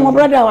 Tàbí àwọn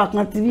bọ́dà wa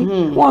kan ti bí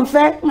wọ́n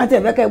fẹ́ wọ́n ti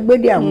ẹ̀fẹ́ kẹ́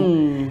gbédè àwọn.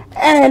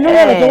 Lórí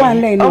ọ̀rọ̀ tó wà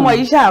nílẹ̀ inú. Ọmọ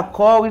yìí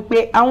ṣàkọ́ wípé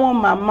àwọn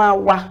màmá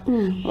wa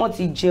wọ́n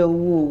ti jẹ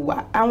owó wa,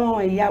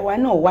 àwọn ìyá wa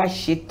náà wá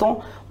ṣetán.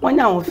 Wọ́n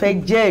ní àwọn fẹ́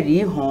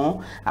jẹ́rìí hàn,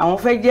 àwọn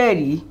fẹ́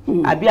jẹ́rìí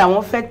àbí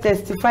àwọn fẹ́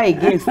testify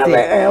against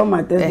ẹ̀. Ó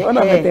máa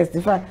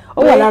testify.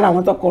 Ó wà lára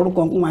àwọn tó kọ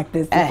orúkọ kó máa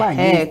testify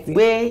against ẹ̀.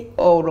 Pé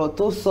ọ̀rọ̀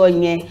tó sọ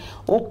yẹn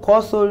ó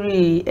kọ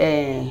sórí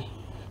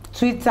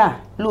Twitter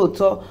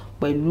lóòótọ́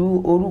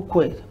pẹ̀lú orúkọ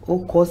ẹ̀, ó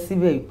kọ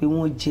síbẹ̀ pé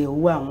wọ́n jẹ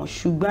owó àwọn.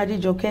 Ṣùgbọ́n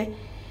Adéjọkẹ́,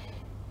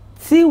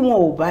 tí wọn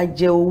ò bá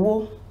jẹ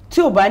owó,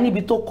 tí ò bá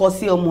níbi tó kọ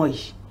sí ọmọ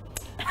yìí,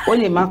 ó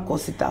lè má kọ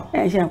síta.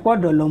 Ẹ ṣe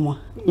àpọ̀dọ̀ lọ́mọ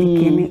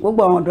ìkíní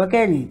gbogbo àwọn ọ̀dọ́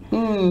kẹ́rin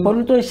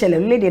ọdún tó ń ṣẹlẹ̀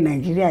lórílẹ̀‐èdè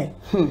Nàìjíríà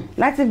yìí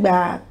láti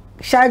gbà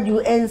ṣáájú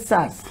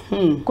EndSARS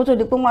kó tó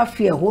di pé wọ́n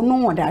fi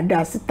ẹ̀hónú hàn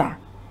dáadáa síta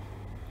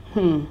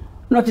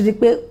náà ti di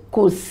pé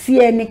kò sí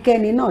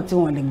ẹnikẹ́ni náà tí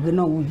wọ́n lè gbé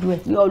náà wojú ẹ̀.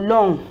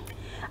 Ọlọ́run.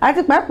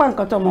 Àti pàápàá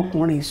nǹkan tó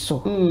ọmọkùnrin sọ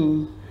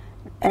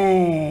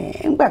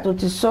nígbà tó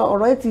ti sọ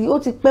ọ̀rọ̀ ẹ̀ ó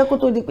ti pẹ́ kó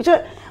tó di pé ṣé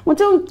mo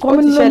ti ń kọ́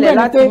mi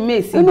lónìí pé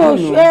nínú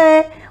oṣù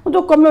mo tó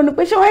kọ́ mi lónìí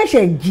pé ṣé wọ́n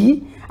ẹ̀ṣẹ̀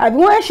jí àbí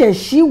wọ́n ẹ̀ṣẹ̀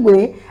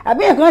ṣíwèé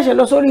àbí ẹ̀kan ẹ̀ṣẹ̀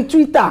lọ sórí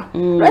Twitter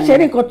lọ́ṣẹ̀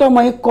ní nǹkan tó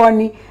ọmọ yín kọ́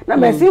ni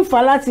nàbẹ̀ sí ń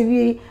fa láti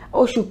bí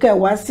oṣù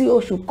kẹwàá sí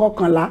oṣù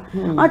kọkànlá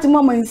wọ́n ti mú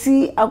ọmọ yín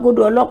sí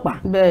agodo ọlọ́pàá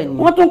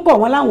wọ́n tún kọ̀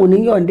wọ́n láwọn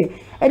oníyọ̀ǹdẹ̀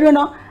ẹ̀dùn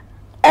náà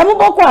ẹ mú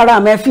Boko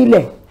Haram ẹ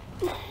filẹ̀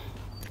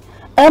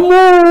ẹ mú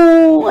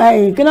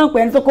kí náà pè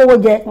ẹni tó kówó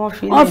jẹ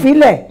wọ́n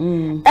filẹ̀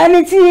ẹni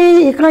tí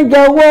ìkan jẹ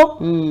owó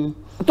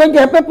tó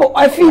jẹ pépò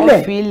ẹ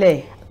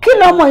filẹ̀ kí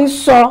lọ́mọ yín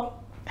sọ.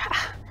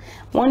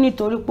 Wọ́n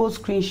nítorí pé ó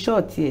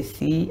screenshot ẹ̀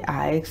sí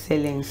Her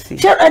Excellency.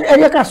 Ṣé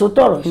ẹ̀yẹ kà só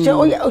tọ̀rọ̀ ṣé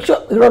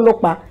irọ́ ló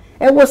pa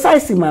ẹ wo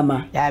sáìsì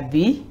màmá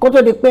yàbí kó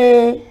tó di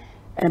pé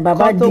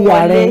bàbá di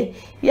ààrẹ.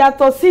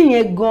 Yàtọ̀ sí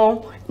yẹn gan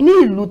ní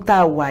ìlú tá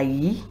a wà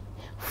yìí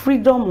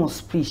freedom of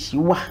speech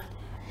wà.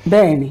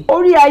 Bẹ́ẹ̀ni.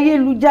 Orí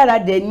ayélujára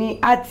dẹ̀ ni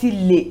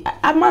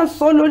a máa ń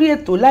sọ lórí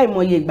ètò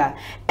láìmọye ìgbà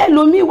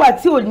ẹlòmíì wà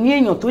tí ò ní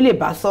èèyàn tó lè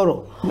bá sọ̀rọ̀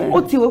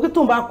ó ti wò pé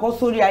tóun bá kọ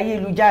sórí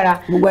ayélujára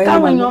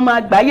káwọn èèyàn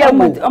máa gbà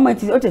yẹ̀wò. ọmọ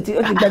ó ti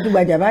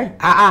gbajúgbajà báyìí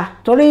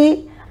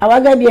torí àwa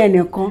gẹ́gẹ́ bí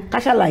ẹnìkan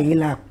Kasalaye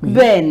la pè.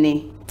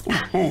 Bẹ́ẹ̀ni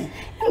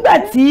nígbà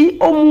tí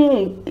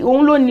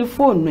òun ló ní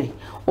fóònù ẹ̀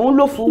òun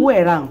ló fowó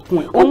ẹ̀ ra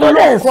nǹkan ẹ̀ òun ló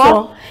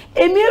kọ́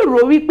èmi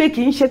rò wípé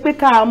kì í ṣe pé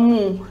ká mú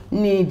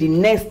un ní the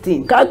next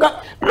thing.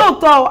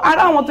 Lóòótọ́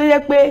ara àwọn tó yẹ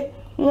pé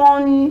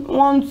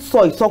wọ́n ń sọ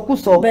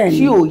ìsọkúsọ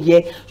tí ò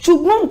yẹ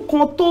ṣùgbọ́n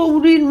nǹkan tó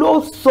rí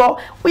ló sọ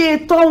pé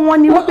tọ́ wọn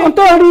ni wọ́n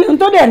tó rí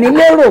tó dẹ̀ ní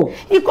lérò.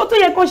 Nǹkan tó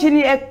yẹ kó ṣe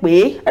ni ẹ pè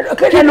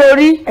é kí ló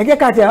rí. ẹ jẹ́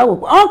ká ti àwọn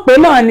òpó wọ́n pè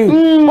náà ni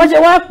wọ́n ṣe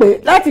wá pè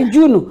láti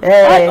Júùnù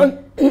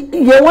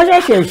iye wọ́n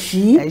ṣẹ̀ṣẹ̀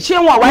sí ṣé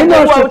wọn wá ní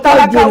owó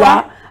tálákà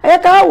wa. ẹ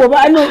ká wò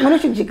bá inú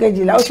oṣù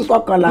kejìlá oṣù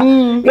kọkànlá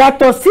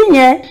yàtọ̀ sí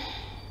yẹn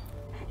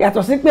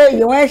yàtọ̀ sí pé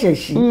iye wọ́n ṣẹ̀ṣẹ̀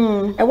sí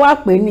ẹ wá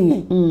pè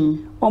nìyẹn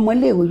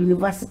ọmọléèwé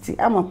yunifásitì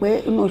a mọ̀ pé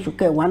inú oṣù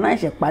kẹwàá náà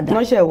ṣẹ̀ padà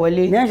wọ́n ṣẹ̀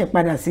wọlé ní ẹ̀ṣẹ̀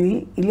padà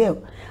sí ilé ẹ̀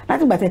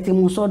láti gbà tẹ́ ti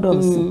mú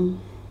sọ́dọ̀ sí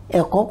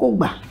ẹ̀kọ́ kò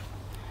gbà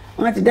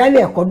wọ́n ti dálé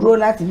ẹ̀kọ́ dúró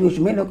láti bí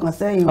oṣù mélòó kan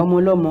sẹ́yìn ọmọ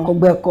ọlọ́mọ kò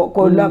gbẹ ẹ̀kọ́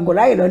kò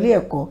láyè lọ lé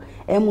ẹ̀kọ́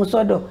ẹ mú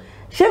sọ́dọ̀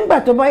ṣé ń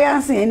gbà tó bá yá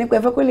ń sìn ẹ nípa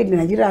ẹ̀fẹ́ kó lè dè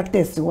Nàìjíríà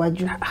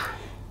tẹ̀síwájú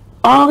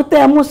ọ̀hún tẹ́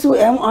ẹ mú sí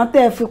ọ̀hún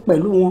tẹ́ ẹ fi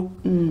pẹ̀lú wọn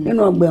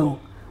nínú ọgbà ẹ̀wọ̀n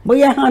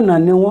bóyá hànà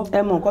ni wọn.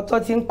 ẹ mọ nǹkan tó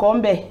ti ń kọ́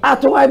ń bẹ̀.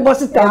 àtúwá bọ́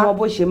síta. ẹ mọ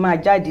bó ṣe máa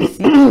jáde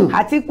sí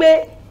àti pé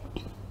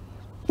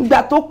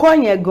ìgbà tó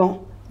kọ́ yẹn gan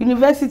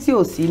yunifásitì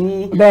ò sí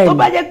ní tó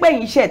bá jẹ́ pé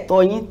yín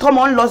ṣẹ̀tọ́ yín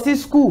tọ́mọ ń lọ sí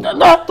skul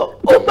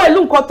ó pẹ̀lú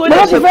nǹkan tó lè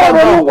ṣe kọ́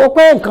gan ó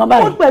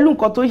pẹ̀lú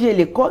nǹkan tó ṣe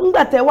lè kọ́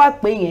nígbà tẹ́ wá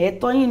pé yẹn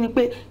ẹ̀tọ́ yín ni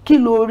pé kí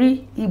ló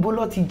rí ibo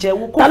lọ ti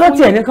jẹ́wọ́. ta ló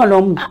tiẹ̀ nìkan lọ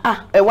mú.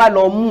 ẹ wá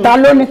lọ mú. ta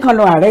ló nìkan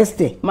lọ arrest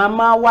ẹ̀.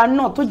 màmá wa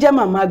náà tó jẹ́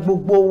màmá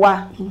gbogbo wa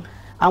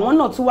àwọn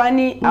náà tún wá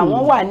ní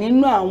àwọn wà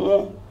nínú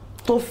àwọn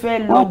tó fẹ́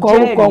lọ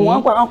jẹ́rìí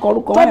wọ́n kọ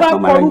orúkọ wọn tó bá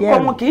kọ orúkọ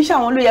wọn kì í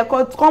ṣàwọn ló yẹ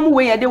kọ́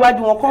múwé yẹn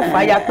déwájú wọn kọ́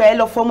fàáyà pé ẹ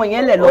lọ fọmọ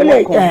yẹn lẹ̀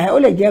lọ́wọ́ kan. ó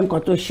lè jẹ́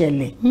nǹkan tó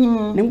ṣẹlẹ̀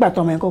nígbà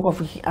tó ọmọ yẹn kọ́kọ́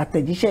fi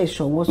àtẹ̀jíṣẹ́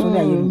ìṣọwọ́ sórí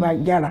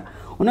ayélujára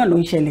òun náà ló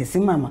ń ṣẹlẹ̀ sí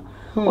màmá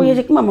ó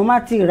yẹ kí màmá má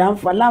ti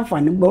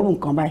láǹfààní gbọ́rù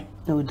nǹkan báyìí.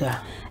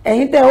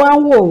 ẹ̀yin tẹ́ wá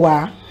ń wò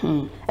wá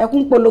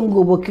ẹkún polongo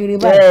òbò kiri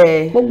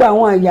báyìí gbogbo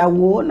àwọn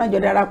ìyàwó náà jọ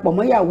darapọ̀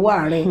mọ́ ìyàwó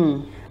ààrẹ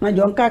náà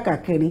jọ ń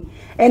káàkiri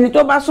ẹni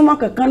tó bá súnmọ́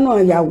kankan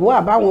náà ìyàwó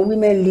àbáwọn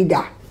women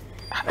leader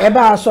ẹ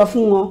bá a sọ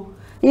fún wọn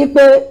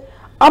wípé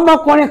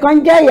ọmọkùnrin kan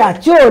jẹ́ ìyà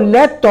tí ò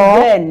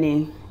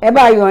lẹ́tọ̀ọ́ ẹ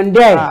bá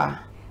yọ̀ǹda ẹ̀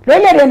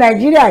lórílẹ̀‐èdè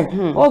Nàìjíríà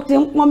ó ti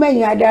ń pọ́n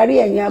mẹ́yìn adarí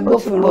ẹ̀yìn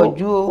agbófinró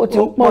ó ti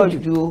ń pọ̀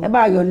jù ẹ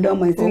bá yọ̀ǹda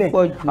ọmọ ìsílẹ̀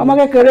ọmọ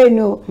kékeré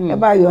ni o ẹ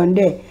bá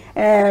yọ̀ǹda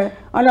ẹ̀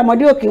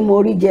ọlọ́mọdé òkè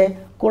mórí jẹ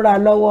kóra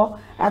lọ́wọ́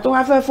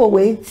àtúnwáfẹ́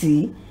fòwe tì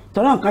í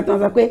tọ́lá nǹkan tó ń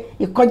sọ pé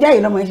ìkọjá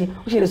yìí lọ́mọ yẹn ṣe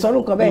ó ṣe lè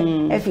sọ́rùn nǹkan bẹ́ẹ̀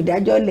ẹ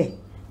fìdájọ́ lẹ̀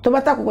tó bá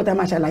tàkókò tá a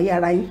máa ṣàlàyé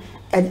ara yín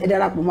ẹ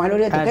darapọ̀ mọ́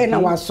lórí ètò kẹ́yìn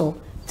náà wàá sọ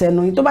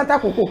tẹnu yìí tó bá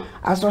tàkókò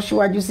aṣọ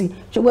síwájú sí i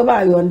ṣùgbọ́n bá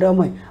yọ̀ ǹdọ́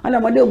ọmọ ẹ̀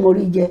ọlọ́mọdé ò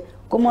mórí jẹ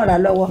kó mọ̀ra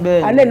lọ́wọ́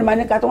alẹ́ ni màá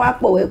ní ká tó wá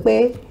pòwe pé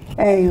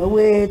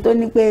òwe tó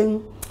ní pé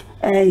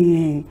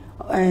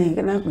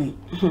kí náà pè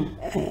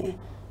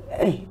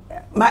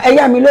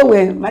ẹ̀yà mi lówe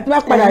màá ti bá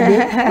padà dé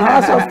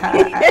màá sọ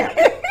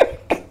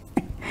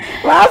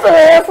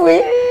fún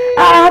yín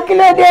kí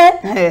ló dé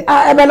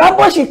ẹ̀bẹ̀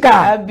lọ́bọ̀ṣìkà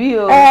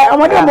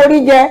ọmọdé ò mórí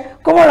jẹ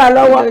kó mọ̀ra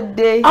lọ́wọ́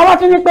àwọn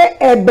tún ní pé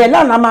ẹ̀bẹ̀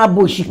lánàá máa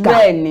bòṣìkà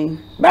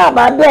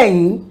bàbá bẹ́ẹ̀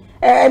yín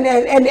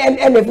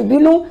ẹ lè fi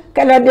bínú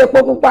kẹlẹ́ dé epo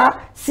pupa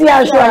sí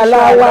aṣọ àlá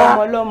wa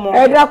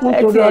ẹ dákun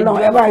torí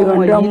Ọlọ́run ẹ bá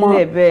yọ̀ǹda ọmọ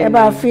ẹ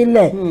bá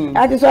filẹ̀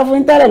a ti sọ fún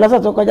yín tẹ́lẹ̀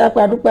lọ́sẹ̀ tó kọjá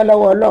pé a dúpẹ́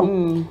lọ́wọ́ Ọlọ́run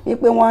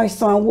wípé wọ́n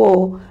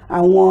sanwó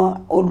àwọn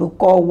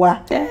olùkọ́ wa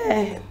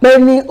pé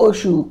ní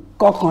oṣù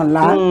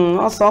kọkànlá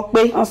wọ́n sọ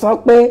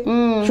pé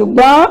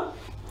ṣùgbọ́n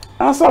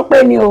wọ́n sọ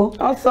pé ni o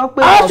wọ́n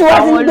ti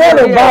ń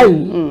gbèrò báyìí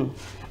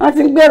wọ́n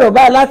ti ń gbèrò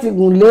báyìí láti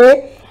gùn lé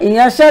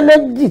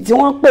ìyanṣẹ́lódì tí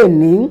wọ́n pè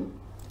ní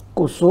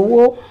kò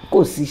sówó kò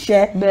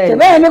síṣẹ́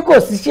ṣẹ̀bẹ́ẹ̀ ni kò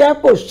síṣẹ́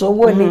kò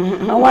sówó ni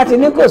àwọn àti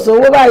ní kò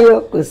sówó báyìí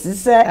kò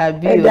síṣẹ́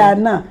ẹ̀dá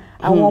náà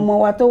àwọn ọmọ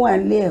wa tó wà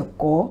nílé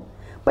ẹ̀kọ́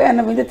bóyá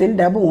náà fi tètè ń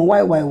dáàbò wọn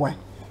wáìwáìwáì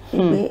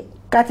pé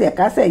káti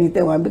ẹ̀ka sẹ́yìn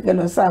tẹ̀ wá bí kẹ́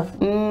lọ sáàfù.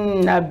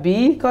 àbí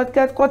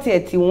kọ́tì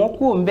ẹ̀ tí wọ́n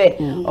kú òun bẹ́ẹ̀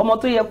ọmọ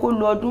tó yẹ kó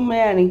lo ọdún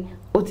mẹ́rin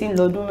ó ti ń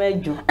lọ ọdún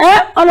mẹ́jọ.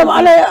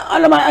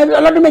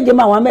 ọlọ́dún méje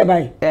máa wà ń bẹ̀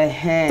báyìí.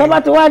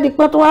 tọ́ba tó wá di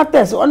pé tó wá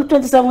tẹ̀sí ọdún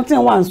 2017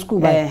 wà ní school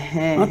báyìí.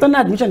 wọ́n tó ní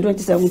admission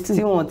 2017.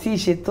 tí wọ́n ti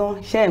ṣe tán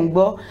ṣe ń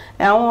gbọ́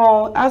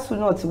àwọn asuu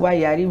náà ti wá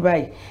yàrí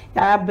báyìí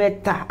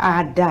abẹ́ta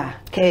àdá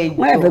kẹjọ.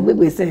 wọ́n ẹ̀fẹ̀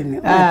gbégbèsè ni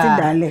wọ́n ti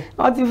dálẹ̀.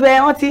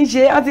 wọ́n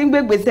ti ń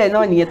gbégbèsè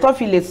náà nìyẹn tó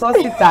fi lè sọ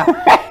síta.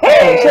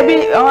 ṣé bí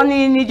wọ́n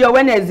ní níjọ́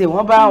Wednesday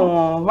wọ́n bá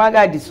àwọn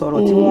Vanguard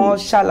sọ̀rọ̀ tí wọ́n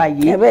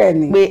ṣàlàyé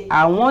pé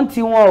àwọn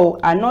tí wọ́n o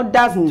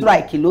another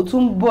strike ló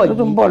tún bọ̀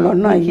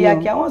lọ́nà yìí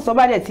kíákíá wọ́n sọ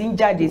bá dẹ̀ ti ń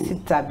jáde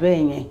síta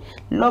bẹ́ẹ̀ yẹn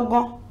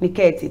lọ́gán ní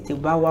kẹ́ ẹ̀ tètè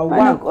bá wa wá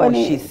nǹkan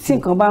ṣe sí. tí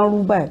nǹkan bá ń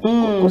rú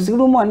báyìí kò sí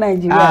rúmọ̀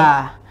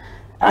Nàìjíríà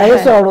àyè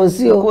sọ̀rọ̀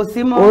sí o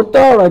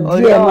òótọ́ ọ̀rọ̀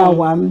díẹ̀ máa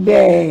wà ń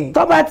bẹ́ẹ̀.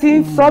 tó bá ti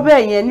ń sọ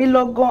bẹ́ẹ̀ yẹn ní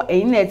lọ́gán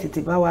ẹ̀yin náà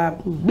tètè bá wa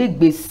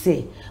gbégbèsè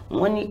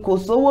wọ́n ní kò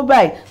sówó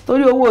báyìí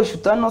torí owó oṣù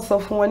tọ́nà sọ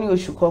fún wọn ní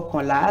oṣù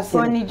kọkànlá sọ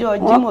níjọ́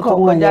Jímọ̀ tó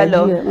kọjá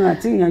lọ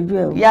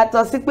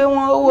yàtọ̀ sí pé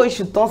wọ́n owó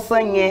oṣù tán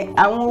san yẹn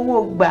àwọn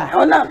owó gbà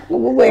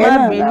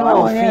má bínú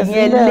òfin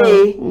yẹn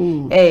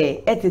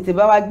lé ẹ tètè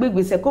bá wa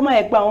gbégbèsè kó má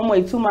yẹ pé àwọn ọmọ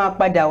ìtún máa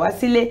padà wá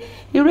sílé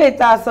irú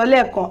ìta àsọ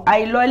lẹ́ẹ̀kan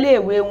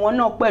àìlọ́léèwé wọn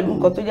náà pẹ̀lú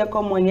nǹkan tó jẹ́ kọ́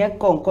ọmọ yẹn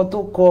kọ nǹkan tó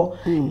kọ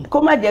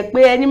kó má jẹ́ pé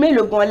ẹni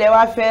mélòó gan lẹ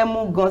wá fẹ́ mú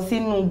gan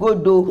sínú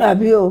gòdò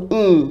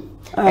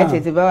ẹ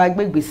tètè bá wa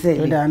gbégbèsè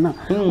lé. lọ́dà náà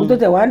mo tó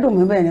tẹ̀ wá dùn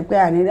mí bẹ́ẹ̀ ni pé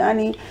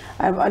àní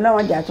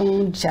ọlọ́wọ́n jà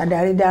tún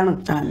ṣàdarí dáràn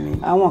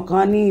àwọn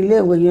kan ní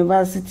iléèwé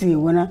yunifásitì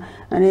ìwé náà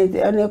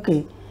ẹni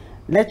okay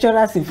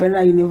lecturers in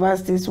federal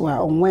universities were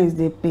on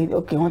Wednesday paid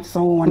okay wọ́n ti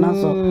sanwó wọn náà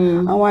sọ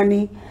àwọn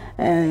ní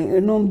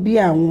inú bí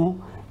àwọn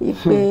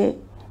pé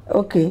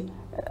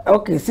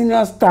okay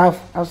senior staff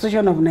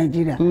association of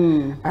Nigeria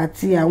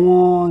àti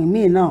àwọn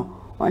míì náà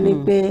wọ́n ní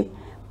pé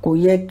kò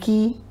yẹ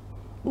kí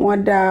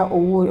wọ́n dá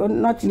owó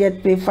not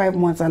yet pay 5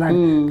 months salary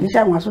kì í ṣe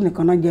àwọn asún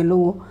nìkan náà jẹ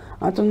lówó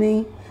wọ́n tún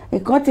ní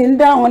ìkan ti ń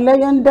dá wọn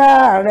lẹ́jọ́ ń dá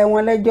ààrẹ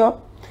wọn lẹ́jọ́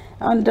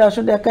wọ́n ń dá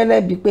Ṣódẹkẹ́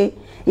lẹ́bi pé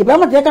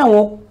ìbámu jẹ́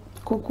káwọn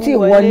tí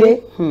wọlé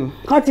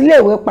kán ti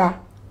léèwé pa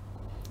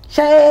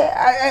ṣé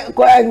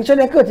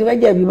ṣọdẹ kí o ti fẹ́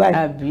jẹ̀bi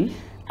báyìí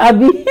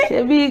àbí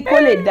ṣebí kó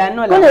lè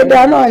dáná kó lè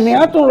dáná ni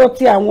wọ́n tún rọ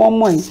ti àwọn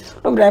ọmọ yìí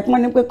lóbìnrin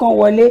àìpọ́n ní pé kán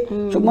wọlé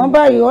ṣùgbọ́n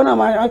báyìí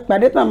ọ̀nà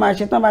pàdé tán máa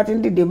ṣe tán bá ti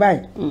ń dìde báyìí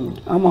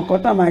ọmọ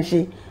kan tán máa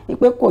ṣe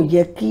pé kò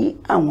yẹ kí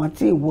àwọn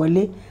tí ì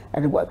wọlé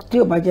tí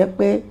ò bá jẹ́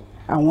pé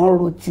àwọn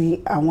ro ti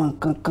àwọn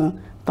nǹkan kan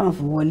tán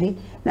fi wọlé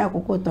ní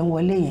àkókò tán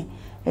wọlé yẹn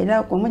ẹ̀dá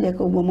ọkọ̀ mọ̀ jẹ́ kí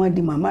gbogbo ọmọ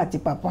di màmá àti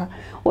pàpá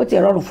ó ti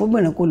rọrùn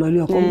fóbìnrin kó lọ ilé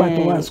ọkọ gbà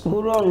tó wà skul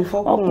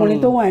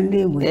ọkùnrin tó wà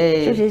nílé ìwé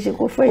ṣó ṣeé ṣe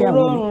kó fẹ́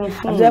ìyàwó ni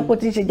àti ẹ̀ kó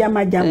ti ń ṣe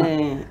jámájámá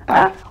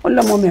ó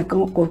lọ́mọ mi kan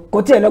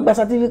kò tiẹ̀ lọ gba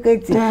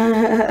sátífíkẹ́ẹ̀tì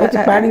ó ti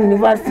parí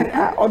yunifásitì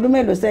ọdún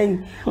mélòó sẹ́yìn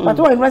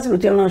pàtó wà yunifásitì ló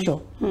ti ránṣọ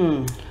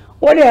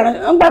ó lè rán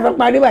ń gbà tó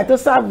parí báyìí tó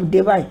sáàbù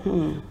dé báyìí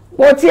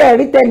ó tí ẹ̀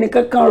rí tẹ́ni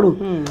kankan rò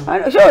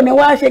ṣé ò ní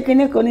wá ṣe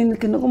kinní kan ní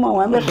kinní kan máa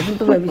wà mẹ́kọ̀ọ́ fún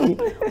tó fẹ́ fi ṣe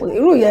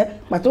irú yẹn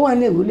pàtó wà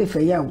ní èwe lè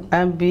fẹ́ yàwó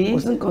kò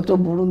sí nǹkan tó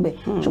burú bẹ́ẹ̀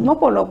ṣùgbọ́n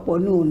pọ̀lọpọ̀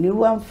ní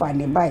onírú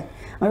àǹfààní báyìí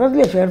àwọn tó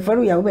lè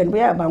fẹ́rù ìyàwó bẹ́ẹ̀ ni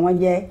bóyá àbá wọn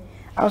jẹ́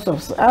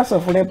house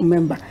of rep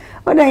member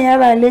ó dẹ̀ yẹn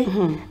ara ilé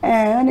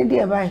wọ́n ní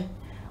díẹ̀ báyìí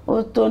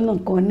ó tó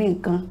nǹkan ní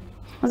nǹkan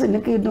wọ́n sì ní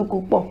kí idún kó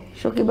pọ̀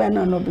ṣókí báyìí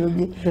náà lọ́bẹ̀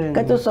oge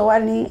kẹ́ tó sọ wá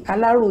ní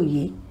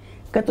aláròyé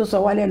kẹ́ tó sọ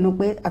wá lẹ́nu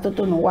pé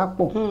atótónu wá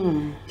pọ̀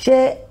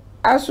ṣé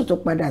asù tó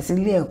padà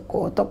sílé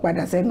ẹ̀kọ́ tó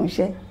padà sẹ́nu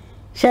iṣẹ́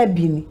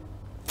ṣẹ́bi ni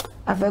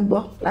a fẹ́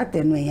gbọ́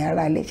látẹnu ẹ̀yìn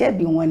ara ilé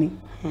ṣẹ́bi wọn ni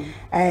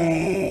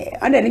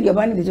wọ́n dẹ̀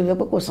níjọba nídìí tó fẹ́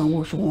pé kò sanwó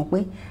oṣù wọn pé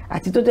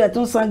àti tó tẹ̀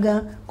tó ń san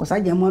gan kò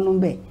sájẹ mọ́nú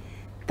bẹ̀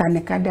ta ni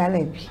ká dá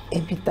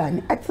ẹbí ta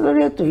ni àti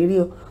lórí ètò ìrí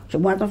o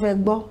ṣùgbọ́n a tún fẹ́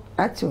gbọ́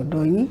láti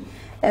ọ̀dọ̀ yín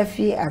ẹ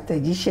fi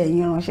àtẹ̀jíṣẹ́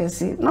yín ránṣẹ́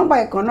sí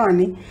nọ́mbà ìkan náà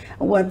ni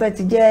owó ẹ̀tọ́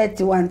ti jẹ́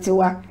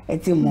tiwantiwa ẹ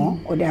ti mọ̀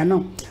ọ̀dà náà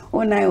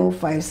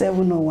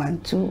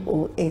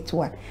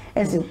 09057012081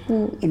 ẹ sì kú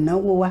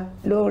ìnáwó wa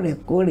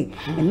lóòrèkóòrè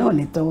iná ò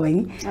ní tọwọ́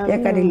yín yẹ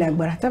ká dé ilé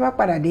agbára tá a bá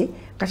padà dé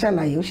Ká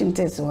Ṣàlàyé ó sì ń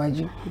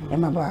tẹ̀síwájú ẹ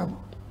má bá wa bọ̀.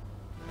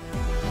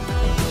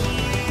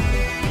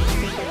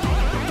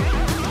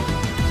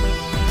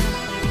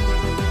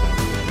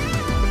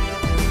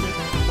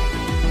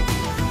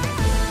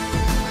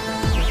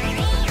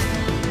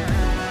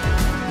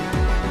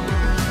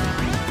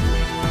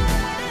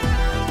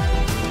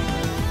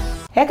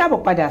 ẹ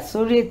káàbọ̀ padà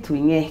sórí ètò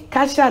yẹn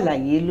Ká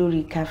Ṣàlàyé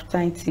lórí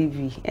Kaftan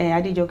TV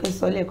Adejoke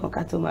sọ lẹ́ẹ̀kan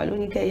ká tó máa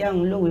lóní kẹ́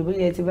yáhùn lówe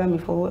bóyá ẹ ti bá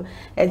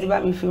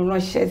mi fi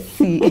ránṣẹ́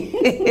sí i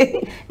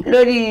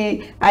lórí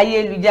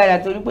ayélujára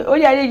torí pé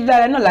orí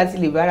ayélujára náà láti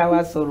lè bára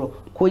wa sọ̀rọ̀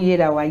kó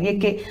yẹra wa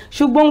yéké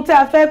ṣùgbọ́n ohun tí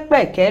a fẹ́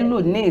pẹ̀kẹ́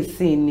lò ní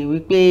ìsìn ni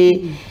wípé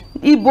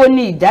ibo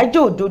ni ìdájọ́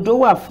òdodo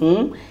wà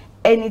fún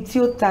ẹni tí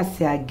ó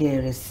tasẹ̀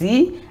àgẹ̀rẹ̀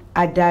sí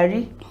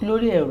adarí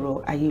lórí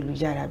ẹ̀rọ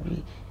ayélujára bíi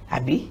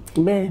àbí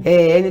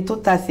ẹni tó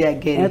tasẹ̀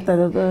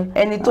àgẹ̀rẹ̀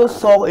ẹni tó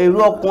sọ èrò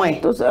ọkàn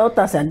ẹ̀ ó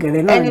tasẹ̀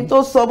àgẹ̀rẹ̀ náà ẹni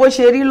tó sọ bó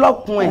ṣe rí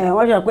lọ́kàn ẹ̀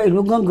wọ́n ṣe pé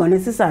ìlú gangan ní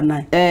sísà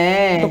náà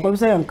tó kọ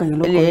sí ẹ̀yàn kan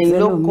yìí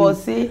ló kọ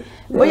sí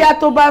bóyá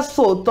tó bá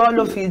sòótọ́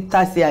ló fi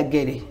tasẹ̀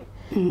àgẹ̀rẹ̀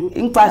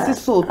nípa sí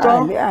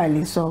sòótọ́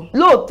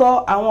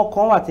lóòótọ́ àwọn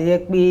kan wà tó yẹ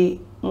pé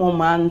wọ́n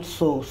máa ń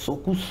sọ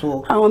sọkúsọ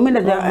àwọn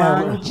mílíọ̀nù wọ́n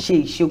máa ń ṣe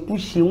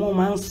ìṣekúṣe wọ́n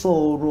máa ń sọ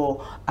ọ̀rọ̀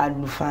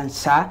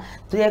àlùfàǹṣá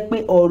tó yẹ pé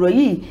ọ̀rọ̀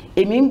yìí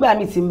èmi ń gbà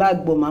mí tí n bá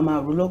gbọ́ màmá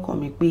rò lọ́kàn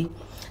mi pé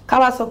ká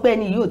wá sọ pé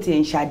ẹni yóò ti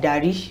ń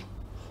ṣàdarí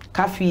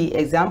ká fi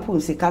example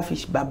ṣe ká fi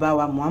bàbá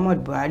wa Muhammad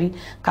Buhari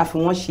ká fi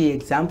wọ́n ṣe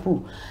example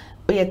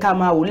ó yẹ ká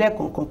máa wò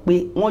lẹ́ẹ̀kọ̀ọ̀kan pé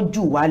wọ́n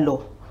jù wá lọ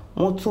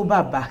wọ́n tó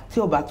bàbá tí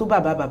ò bá tó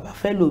bàbá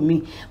fẹ́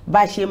lòmíì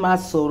bá ṣe máa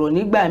sọ̀rọ̀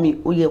nígbà míì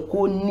ó yẹ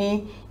kó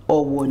ní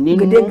ọ̀wọ̀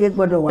nínú gbèdéke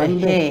gbọ́dọ̀ wà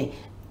níbẹ̀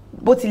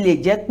bó tilẹ̀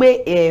jẹ́ pé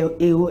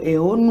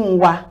ẹ̀hónú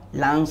wa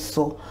là ń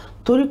sọ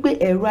torí pé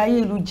ẹ̀rọ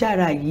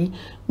ayélujára yìí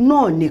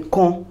náà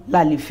nìkan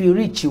la lè fi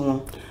ríìchì wọn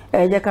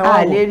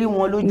a lè rí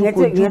wọn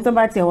lójúkojú. ìyẹn tó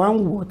bá tiẹ̀ wá ń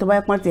wò tó bá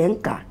pọ́n tiẹ̀ ń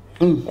kà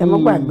ẹ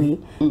mọ́ gbàgbé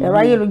ẹ̀rọ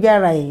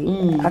ayélujára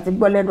yìí àti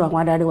gbọ́ lẹ́nu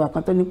àwọn adarí wa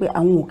kan tó ní pé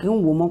àwọn ò kí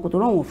ń wò mọ́ kó tó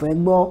náà wọ́n fẹ́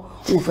gbọ́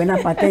wọ́n fẹ́ náà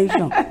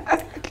patẹ́ńsọ̀n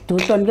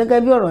tòótọ́ ni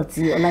gẹ́gẹ́ bí ọ̀rọ̀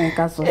tí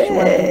Ọláyínká sọ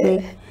síwájú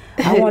pé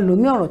àwọn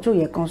lòmí ọ̀rọ̀ tí ò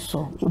yẹ kan sọ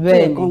tó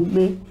yẹ kan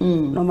gbé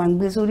lọ́ máa ń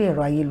gbé sórí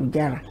ẹ̀rọ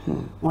ayélujára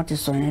wọ́n ti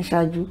sọ yẹn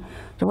ṣáájú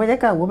ṣùgbọ́n jẹ́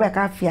ká wò bẹ́ẹ̀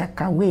ká fi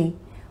àkàwé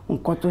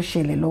nǹkan tó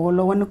ṣẹlẹ̀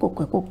lọ́wọ́lọ́wọ́ ní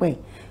kòpẹ́kòpẹ́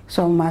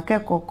sọ ọmọ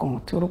akẹ́kọ̀ọ́ kan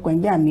tí orúkọ ẹ̀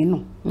ń jẹ́ Aminu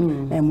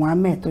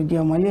Mohammed tó jẹ́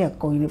ọmọ ilé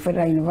ẹ̀kọ́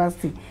Federal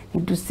University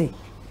ní Dutse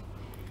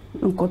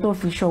nǹkan tó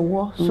fi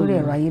ṣọwọ́ sórí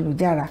ẹ̀rọ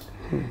ayélujára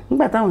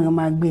nígbà táwọn èèyàn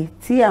máa gbé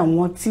tí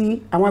àwọn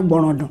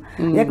agbọ̀ràndùn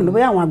yẹ kí ló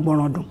bóyá àwọn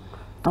agbọ̀ràndùn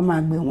tó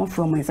máa gbé wọn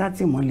fi ọmọ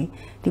ìsátìmọ́lé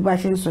tí bá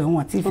ṣe ń sọ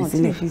ìwọ̀n tí fi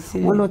sílẹ̀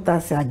wọ́n ló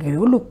tasẹ̀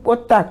àgẹ̀rẹ̀ ó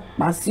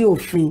tàpá sí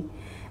òfin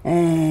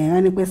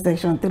wọ́n ní pé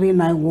section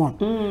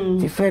 391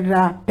 ti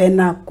Federal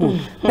Penal Code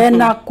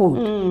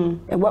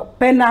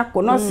penal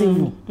code not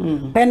civil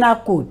penal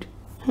code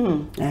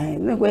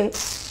ní pé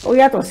ó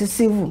yàtọ̀ sí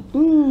civil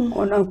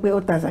wọ́n náà pé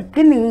ó tasẹ̀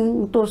kí ni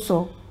tó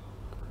sọ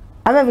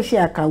abẹ́fi ṣe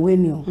àkàwé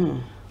ni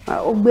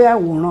ó gbé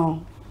àwòrán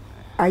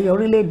ayé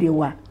orílẹ̀-èdè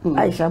wa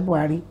Aisha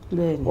Buhari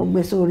ó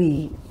gbé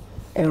sórí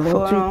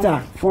ẹ̀rọ Twitter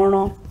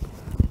fọ́nrán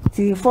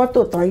ti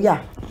fọ́tò tán yà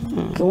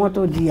kí wọ́n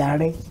tó di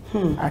ààrẹ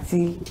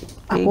àti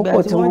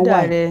àkókò tí wọ́n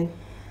wà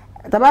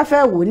tá bá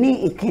fẹ́ wò ní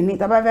ìkíní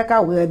tá bá fẹ́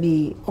kàwé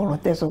bí ọ̀rọ̀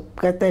tẹ̀sọ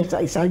kẹtẹ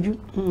ìṣáájú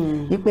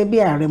wípé bí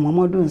ààrẹ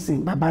Muhammadu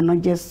nsìn bàbá náà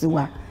jẹ́ sí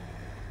wa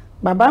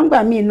bàbá ń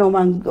gbà míì náà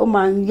ó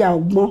máa ń ya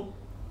ọgbọ́n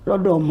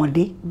lọ́dọ̀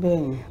ọmọdé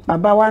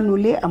bàbá wa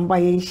nulẹ̀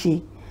àǹbáyé ń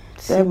ṣe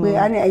pé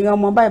ẹ̀yin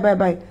ọmọ báyìí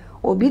báyìí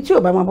òbí tí ò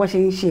bá máa bọ́ ṣe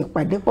ń ṣe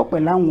ìpàdé pọ̀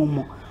pẹ̀lú àwọn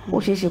ọmọ ó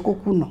ṣeé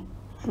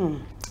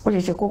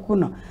ṣe kó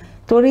kùnà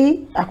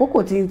torí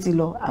àkókò tí ń ti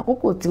lọ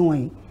àkókò tí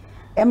wọ̀nyí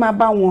ẹ máa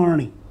bá wọn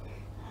rìn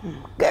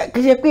kì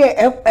í ṣe pé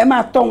ẹ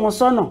máa tọ́ wọn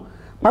sọ́nà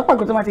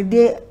pàápàá tó máa ti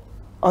dé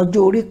ọjọ́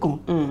orí kan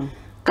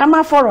ká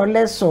má fọ̀rọ̀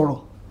lẹ́ sọ̀rọ̀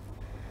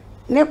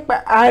nípa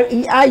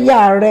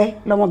aya rẹ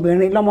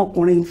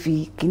lọmọkùnrin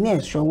fi kíní ẹ̀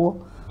ṣọwọ́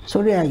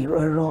sórí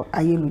ẹ̀rọ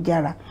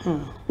ayélujára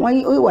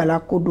wọ́n ó ìwà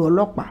lákodo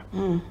ọlọ́pàá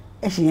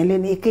ẹ̀sìn yẹn lé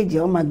ní èkejì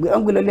wọ́n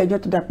gbé lọ ilé ẹjọ́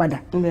tó dá padà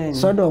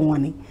sọ́dọ̀ wọn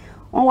ni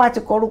wọ́n wá ti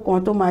kọrúkọ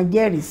wọn tó máa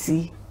jẹ́rìí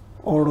sí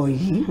ọ̀rọ̀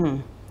yìí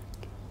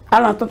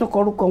ara tó tún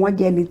kọrúkọ wọn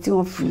jẹ́ ẹni tí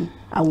wọ́n fi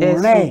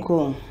àwòrán ẹ̀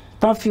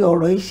tán fi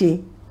ọ̀rọ̀ yìí ṣe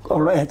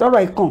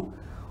tọ́rọ̀ ikàn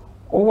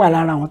ó wà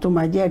lára àwọn tó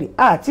máa jẹ́rìí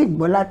àti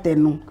ìgbọ́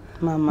látẹnu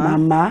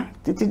màmá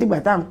títí dìgbà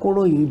tá à ń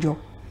kóró yìí jọ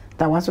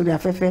tàwa sórí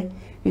afẹ́fẹ́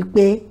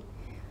wípé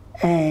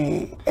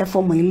ẹ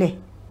fọmọ ilẹ̀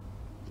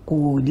kò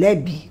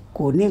lẹ́bi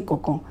kò ní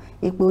nǹkankan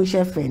wípé ó ń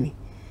ṣẹ̀fẹ̀ ni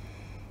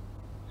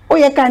ó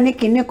yẹ ká ní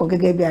kinní kan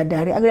gẹ́gẹ́ bí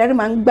adarí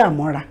máa ń gbà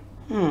mọ́ra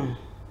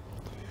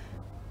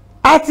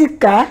a ti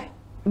kà á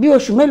bí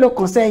oṣù mélòó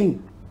kan sẹ́yìn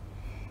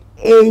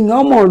èèyàn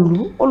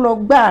ọmọlú ó lọ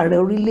gbá ààrẹ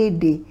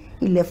orílẹ̀-èdè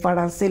ilẹ̀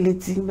Faransé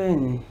létí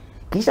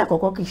kì í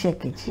ṣàkọ́kọ́ kì í ṣe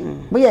kejì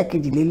bóyá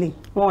kejì lélẹ̀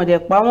wọn ò dẹ̀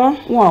pa wọ́n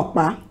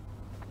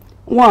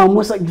wọn ò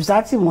mú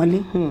jùsátì mọ́lé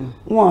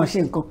wọn ò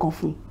ṣe nǹkan kan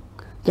fún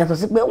yàtọ̀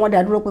sí pé wọ́n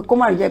dá dúró pé kó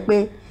má rí jẹ́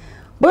pé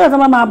bóyá tó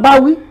máa bá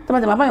wí tó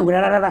máa bá yàn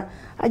rárá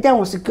ajá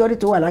àwọn security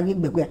tó wà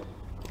lágbègbè pé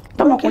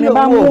tọmọkùnrin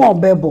bá mú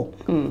ọ̀bẹ bọ̀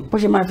bó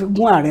ṣe máa fi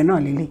gún ààrẹ náà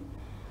lélẹ̀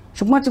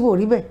ṣùgbọ́n tí kò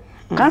rí bẹ́ẹ̀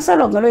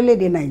kánsẹ́lọ̀ gan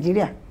lórílẹ̀‐èdè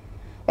Nàìjíríà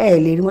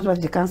lè rí mọ́tò bá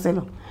ti di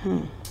kánsẹ́lọ̀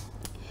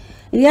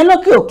ìyẹn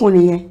lókè òkun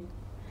nìyẹn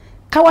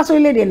káwá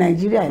sórílẹ̀‐èdè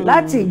Nàìjíríà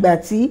láti ìgbà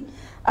tí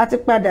a ti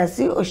padà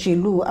sí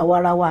òṣèlú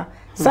àwarawa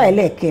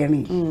sáìlẹ̀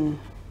kẹrin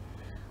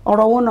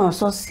ọ̀rọ̀ wọn náà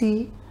sọ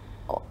sí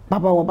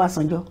bàbá wọn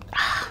Ọbásanjọ́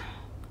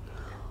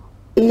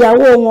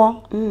ìyàwó wọn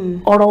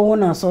ọ̀rọ̀ wọn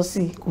náà sọ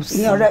sí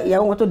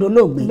ìyàwó wọn tó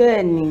dolóògbé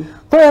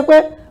tó yẹ pé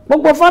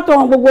gbogbo fọ́tò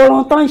wọn gbogbo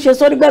ohun tó ń ṣe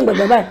sórí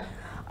gbẹ̀ngbẹ̀gbẹ̀ báyìí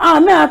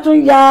àmì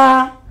àtún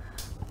ya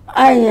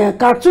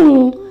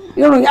kàtún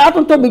irun yà á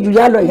tún tóbi jù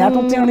yá lọ ìyá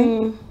tún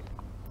tínrín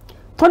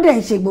tó dẹ̀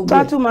ń ṣe gbogbo ẹ̀.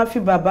 bá tún máa fi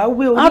bàbá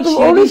wé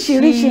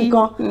oríṣiríṣi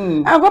nǹkan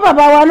àgọ́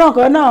bàbá wa náà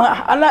kan náà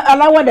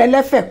aláwọ̀dẹ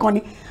lẹ́fẹ̀ẹ́ kan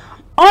ni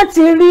wọ́n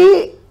ti rí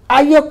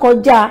ayé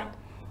kọjá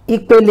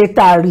ìpele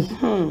tààrí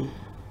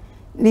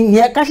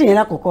nìyẹn káṣíyẹn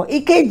lákòókò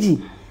ìkejì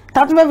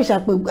tá a tún fẹ́ fi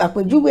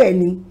ṣàpèjúwe ẹ̀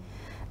ni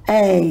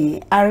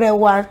ààrẹ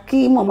wa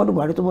kí Muhammadu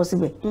Buhari tó bọ́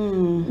síbẹ̀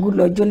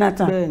Goodluck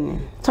Jonathan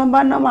tó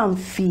bá náà máa ń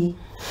fi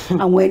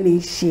àwọn ẹni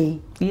ṣe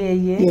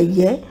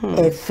yẹ̀yẹ́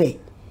ẹ̀fẹ̀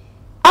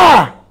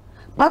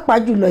pàápàá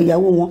jùlọ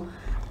ìyàwó wọn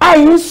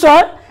àyìn sọ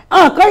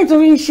nǹkan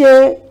ìtòrí ń ṣe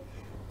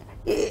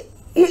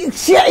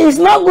it's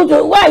not good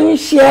to why are you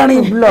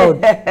sharing blood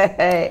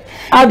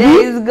abi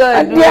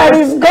there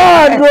is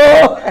God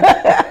o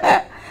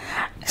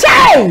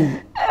chai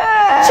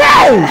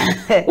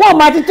wọn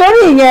máa ti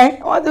torí ìyẹn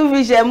wọ́n tún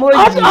fi ṣe mójì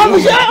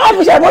wọ́n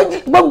fi ṣe mójì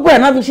gbogbo ẹ̀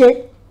náà fi ṣe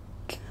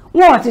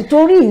wọn ti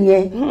torí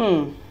ìyẹn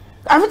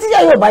àfi tíjà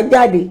yóò bá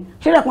jáde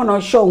ṣẹlẹ̀ kan náà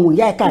ṣọ òun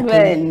ìyá ẹ̀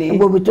káàkiri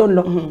gbogbo tó ń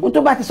lọ ohun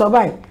tó bá ti sọ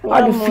báyìí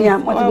wọ́n ti fi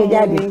hàn wọ́n ti gbé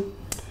jáde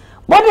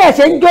bọ́dí ẹ̀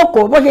ṣe ń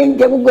jókòó bó ṣe ń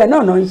jẹ gbogbo ẹ̀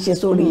náà ń ṣe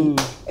sórí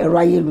ẹ̀rọ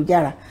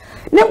ayélujára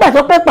nígbà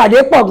tó pé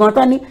pàdé pọ̀ gan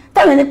tán ni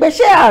táwọn ẹni pé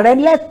ṣé ààrẹ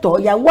lẹ́tọ̀ọ́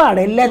ìyàwó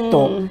ààrẹ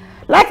lẹ́tọ̀ọ́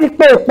láti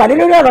pe ìpàdé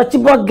lórí ọ̀rọ̀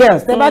Chibok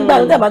girls tẹ́ bá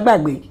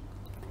gbàgbé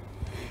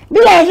bí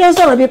ẹ ṣe ń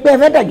sọ̀rọ̀ bíi pé ẹ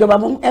fẹ́ dàjọba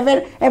mú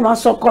ẹ máa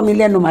sọ kọ́ mi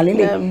lẹ́nu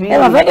màlélẹ̀ ẹ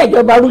máa fẹ́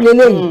dàjọba rú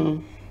lélẹ́yìn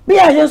bí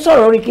ẹ ṣe ń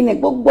sọ̀rọ̀ orí kíni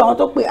gbogbo àwọn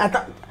tó pé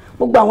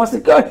gbogbo àwọn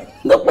security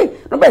ló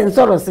bẹ̀rẹ̀ ń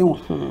sọ̀rọ̀ sí wọn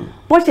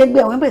wọ́n ṣe gbé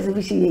àwọn ẹgbẹ́ sí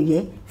fi ṣe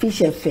yẹ̀yẹ́ fi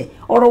ṣẹ̀fẹ̀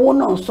ọ̀rọ̀ owó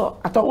náà sọ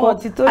àtọkọ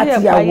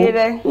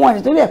àtìyàwó wọn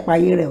àti torí ẹ̀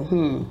payé rẹ̀ o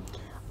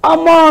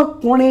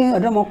ọmọkùnrin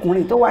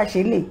ọ̀dọ́mọkùnrin tó wá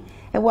ṣe lè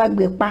ẹ wá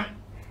gbé pa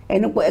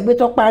ẹni pọ̀ ẹgbẹ́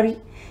tó parí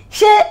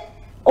ṣé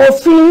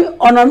òfin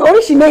ọ̀nà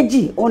oríṣi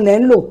méjì òun lẹ́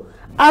ń lò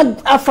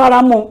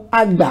afaramọ́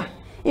àgbà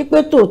ipe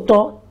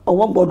tòótọ́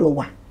ọwọ́ gbọ́dọ̀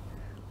wà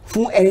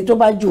fún ẹni tó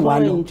bá jù wá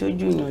lọ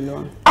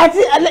àti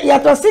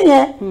yàtọ̀ sí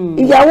yẹn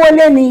ìyàwó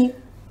ilé ni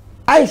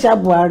Aisha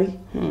Buhari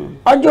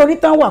ọjọ́ orí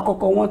tán wà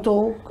kọ́kọ́ wọn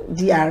tó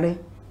di ààrẹ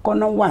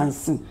kọ́nà wà ń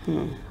sìn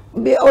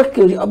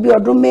bí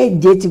ọdún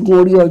méje ti gun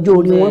orí ọjọ́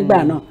orí wọn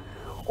gbà náà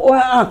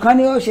kan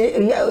ni ó ṣe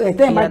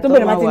ẹ̀tẹ́ ìbá tó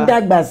bẹ̀rẹ̀ máa ti ń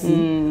dàgbà sí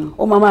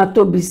ó máa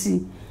tóbi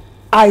sí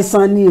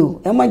àìsàn ni o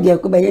ẹ mọ̀ jẹ́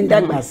pé bẹ́ẹ̀ ń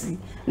dàgbà sí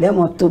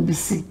lẹ́mọ̀ tóbi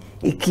sí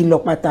ìkìlọ̀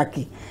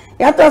pàtàkì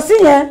yàtọ̀ sí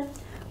yẹn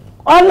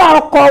ọlá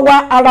ọkọ wa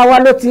ara wa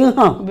ló ti ń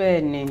hàn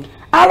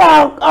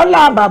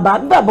ọlá bàbá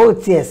ò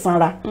tiẹ̀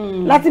sanra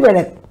láti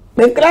bẹ̀rẹ̀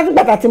pé láti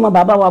gbàtà tí mo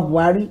bàbá wa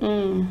Buhari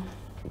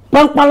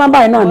pọ́npọ́nlá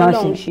báyìí náà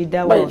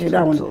ṣe báyìí ṣe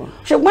dáwọn lọ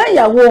ṣùgbọ́n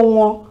ìyàwó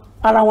wọn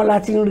ara wọn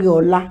láti ń rí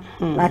ọlá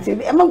láti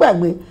rí ẹ má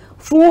gbàgbé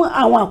fún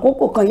àwọn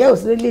àkókò kan yẹ́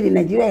òsì lédè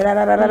Nàìjíríà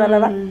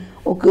rárá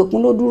òkè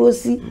òkun ló dúró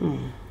sí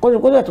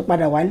kótókótó tó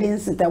padà wálé ń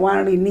sìn táwọn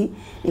ń rí ní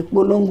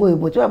ìpolongo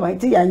ìbò tí bàbá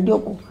tí ìyá ń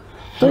jókòó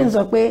tó ń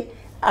sọ pé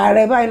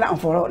ààrẹ báyìí là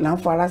ń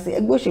fara sí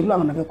ẹgbẹ́ òṣèlú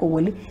àwọn ọ̀nà fẹ́ kó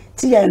wọlé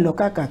tí ìyá ń lọ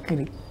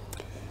káàkiri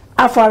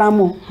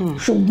afaramọ́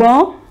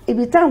ṣùgbọ́n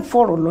ibi tá à ń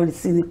fọ̀rọ̀ lọ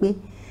sí ni pé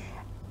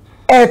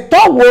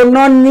ẹ̀tọ́ wo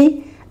náà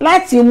ní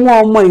láti mú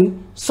ọmọ yìí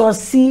sọ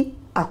sí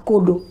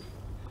àkódò.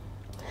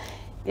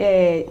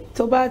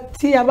 tó bá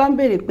tí a bá ń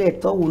béèrè pé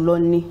ẹ̀tọ́ wo lọ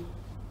ní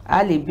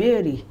a lè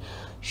béèrè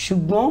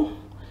ṣùgbọ́n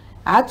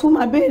a tún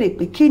máa béèrè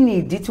pé kí ni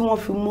ìdí tí wọ́n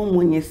fi mú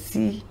wọn yẹn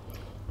sí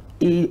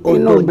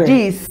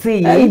òdòdì sí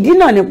yìí. ìdí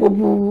náà ni kò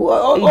bú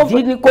wọn.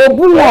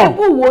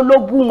 ẹbú wo ló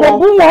bú wọn. kò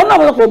bú wọn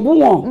náà kò bú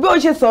wọn. bí ó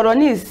ṣe sọ̀rọ̀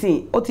ní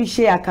ìsìn ó ti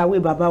ṣe àkàwé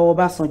bàbá wa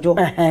Ọbásanjọ́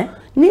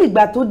ní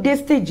ìgbà tó dé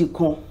stage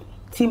kan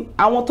tí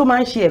àwọn tó máa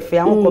ń ṣe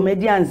ẹ̀fẹ̀ àwọn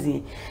comedians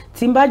yẹn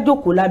tí ń bá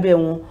jókòó lábẹ́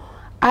wọn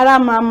ara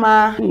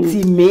máa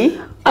tì mí.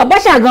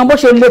 Abacha gan bó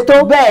ṣe le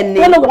tó bẹ́ẹ̀ ni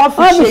wọ́n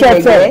fi ṣe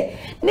yẹ̀yẹ́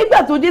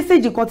nígbà tó dé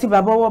stage kan tí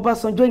bàbá wa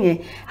Ọbásanjọ́ yẹn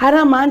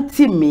ara máa ń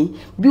tì mí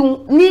bí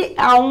ní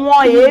àwọn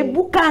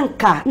èébú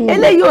kàǹkà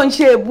eléyìí ò ń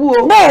ṣe èébú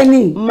o. bẹ́ẹ̀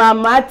ni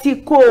màmá ti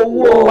kó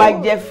owó wa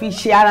jẹ fi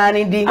ṣe ara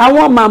rin dín.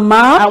 àwọn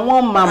màmá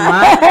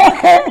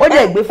ó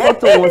dẹ̀ gbé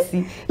fọ́tò wọn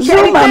sí.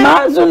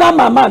 zuna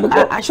màmá mi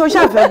kò. aṣọ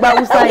ṣàfẹ́ gbá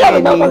húsá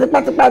yẹn ni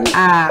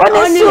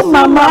ó ní sú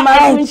màmá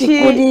ẹ̀ ti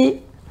kú ní.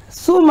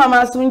 sú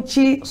màmá sun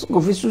chi kò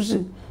fi sú sí.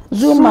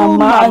 Zu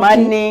mama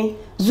ni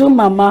zu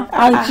mama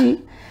anchi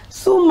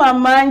su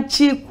mama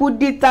anchi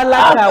kudi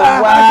tálákà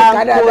wa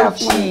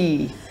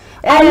kochi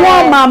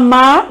àwọn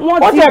màmá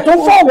wọ́n ti tún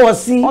fọwọ́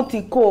sí wọ́n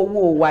ti kó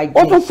owó wa jẹ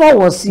ó tún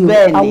fọwọ́ sí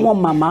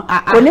àwọn màmá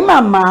kò ní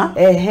màmá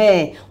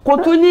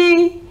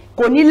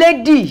kò ní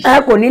lady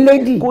kò ní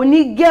lady kò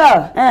ní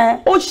girl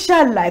ó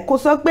ṣàlàyé kò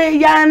sọ pé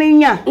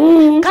yáríyàn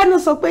kánú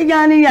sọ pé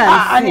yáríyàn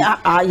sí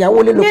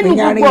àyàwó lè lò pé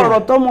yáríyàn nínú gbogbo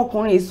ọ̀rọ̀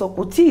tọmọkùnrin sọ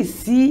kò tí ì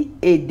sí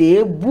èdè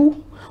ebú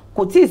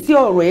kò tí ì sí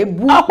ọ̀rọ̀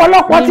ebú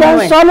ọ̀pọ̀lọpọ̀ tí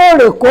ń sọ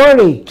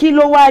lóòrèkóòrè kí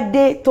ló wá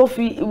dé tó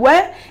fi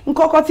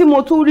nǹkankan tí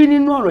mo tún rí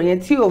nínú ọ̀rọ̀ yẹn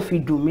tí ò fi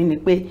dùn mí ni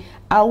pé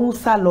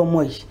haúsá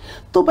lọmọ yìí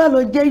tó bá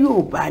lọ jẹ́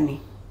yorùbá ni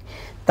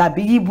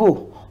tàbí Ìgbò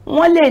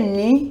wọ́n lè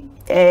ní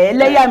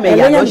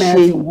ẹlẹ́yàmẹ̀yà ló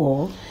ṣe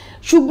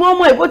ṣùgbọ́n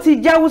ọmọ ìbò ti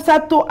jẹ́ haúsá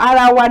tó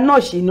ara wa náà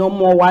ṣì ni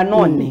ọmọ wa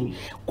náà ni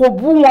kò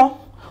bú wọn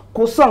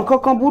kò sọ nǹkan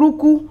kan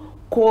burúkú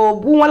kò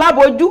bú wọn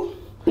lábojú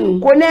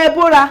kò ní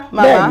ẹbóra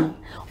màmá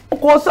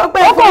kò sọ pé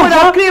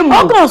kókòrò kírìmù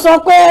ó kàn sọ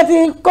pé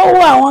ti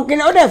kówó àwọn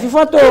kìnìún ó dẹ̀ fi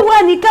fọ́tò kí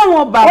wá ní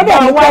káwọn bàbá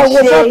wa ṣe ó dẹ̀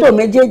ní kó wo fọ́tò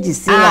méjèèjì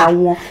sí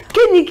àwọn kí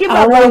ni kí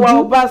bàbá wa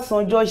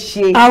Ọbásanjọ́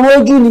ṣe àwọn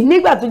ojú ni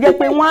nígbà tó jẹ́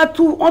pé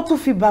wọ́n tún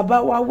fi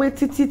bàbá wa wé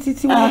títí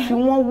wọ́n fi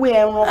wọ́n wé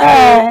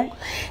ẹran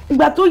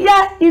ìgbà tó yá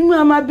inú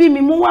a máa bí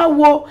mi mo wá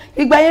wo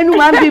ìgbà yẹn inú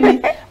máa ń bí mi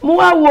mo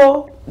wá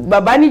wo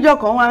bàbá níjọ́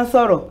kan wá ń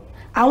sọ̀rọ̀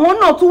àwọn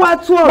náà tún wá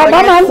tún ọ̀rọ̀ yẹn sọ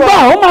bàbá máa ń gbà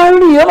ó máa ń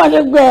rí ó máa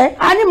ṣe gbẹ.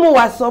 a ní mo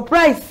wà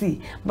surprise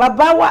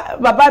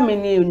bàbá mi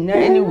ni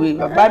anyway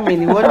bàbá mi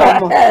ni wọ́n náà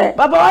mọ̀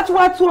bàbá wa tún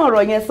wá tún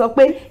ọ̀rọ̀ yẹn sọ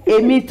pé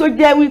èmi tó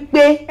jẹ́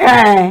wípé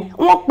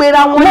wọ́n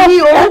pera wọn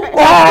ní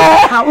orúkọ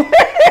àwọn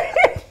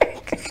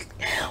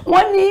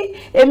wọ́n ní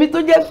èmi tó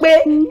jẹ́ pé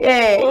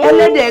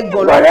ẹlẹ́dẹ̀ ẹ̀gàn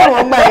lọ́wọ́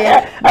wọn gbà yẹn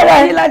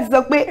wọ́n ní láti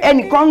sọ pé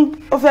ẹnìkan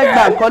ó fẹ́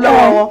gba nǹkan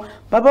lọ́wọ́ wọn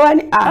bàbá wa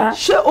ní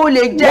ṣé o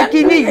lè jẹ́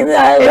kí ní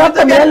èmi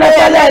tó jẹ́ pé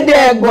ẹlẹ́dẹ̀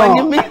ẹ̀gàn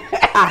ni mí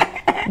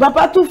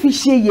bàbá tún fi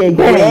ṣe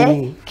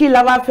yẹ̀yẹ́ kí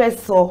la wá fẹ́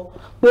sọ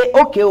pé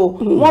ókè o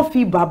wọ́n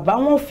fi bàbá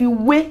wọ́n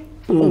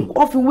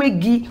fi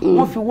wégi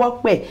wọ́n fi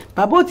wọ́pẹ̀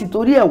bàbá ò ti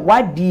torí ẹ̀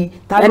wádìí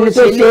ta ló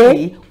ṣe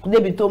léyìí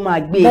débi tó máa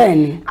gbé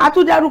a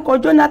tún dárúkọ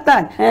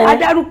Jonathan a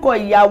dárúkọ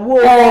ìyàwó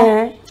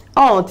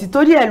wọn ti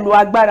torí ẹ̀ lo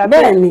agbára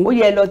bẹ́ẹ̀ ó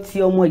yẹ lọ ti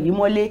ọmọ yìí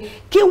mọ́lé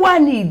kí wá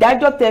ní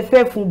ìdájọ́ tẹ́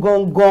fẹ́ fún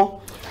gangan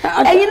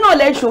ẹ̀yin náà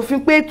lè ṣòfin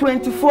pé 24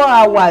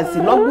 hours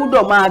ló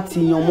gbọ́dọ̀ máa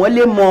tìyàn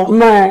mọ́lé mọ́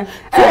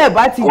tí ẹ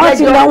bá ti wọ́n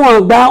ti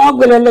lọ́wọ́n gbá wọ́n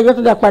gbé lẹ́jọ́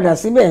tó dá padà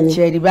síbẹ̀ ni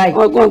ṣẹ̀rí báyìí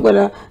wọ́n gbé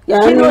lọ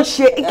kí ló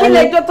ṣe kí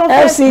lẹ́jọ́ tó fẹ́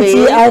pé FCT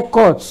High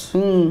Court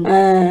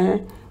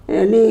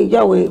ní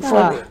ìjọwé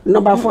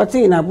number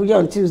 14 Abuja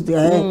on Tuesday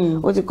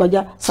ó ti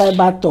kọjá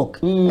cyber talk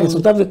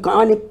ẹ̀sùn tó fi kàn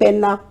án ní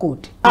penal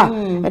code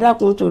ẹ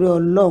dákun nítorí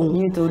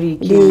Ọlọ́run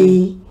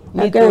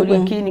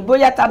nítorí kí ni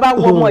bóyá tá bá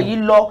wo ọmọ yìí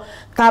lọ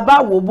tá bá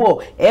wò bọ̀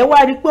ẹ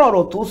wá rí pé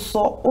ọ̀rọ̀ tó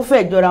sọ ó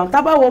fẹ́ jọra wọn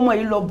tá bá wo ọmọ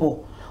yìí lọ bọ̀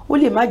ó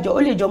lè má jọ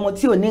ó lè jọ ọmọ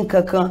tí ò ní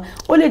nǹkan kan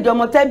ó lè jọ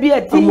ọmọ tẹ́bí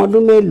ẹ̀ tí ọmọ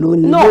ọdún mélòó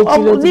ni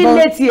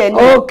nílé tiẹ̀ ní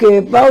ok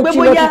Bauchi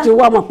ló ti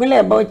wá ọmọ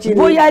ìpínlẹ̀ Bauchi ni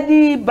bóyá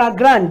ní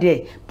background ẹ̀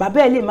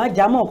bàbá ẹ̀ lè má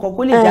já mọ́ nǹkan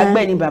kó lè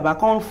jágbẹ́ ni bàbá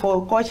kan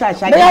kọ́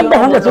ṣàṣàyẹ bóyá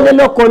gbẹ̀rún tó lé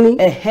lóko ni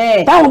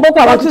táwọn boko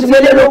haram tó ti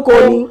lé lóko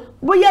ni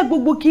bóyá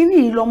gbogbo kínní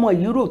yìí lọmọ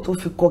yìí rò tó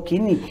fi kọ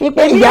kínní.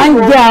 pé ìyá ń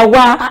jẹ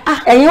àwa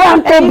ẹ̀yin wá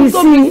ń tóbi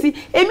sí i.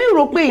 èmi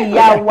rò pé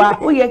ìyá wa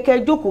ó yẹ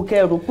kẹ́ jókòó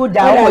kẹ́ rò kó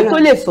da ọmọ tó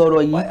lè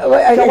sọ̀rọ̀ yìí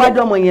kẹ́ wá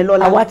dọ́mọ yẹn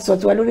lọ́la. àwa ti sọ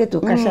tiwa lórí ètò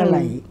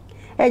Kasalaye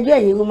ẹjọ́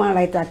ẹ̀yin human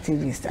rights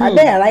activist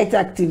abẹ́yà rights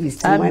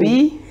activist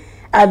àbí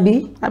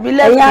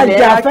ẹ̀yin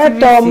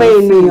ajàfẹ́tọ̀ọ́ ọmọ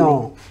ènìyàn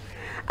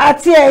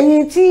àti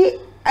ẹ̀yin tí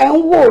ẹ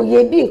ń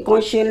wòye bí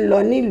nǹkan ṣe ń lọ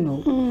nílùú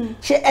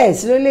ṣé ẹ̀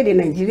sí lórílẹ̀‐èdè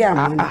Nàìjíríà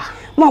mọ́ ni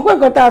mọ̀ pé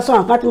nǹkan tá a sọ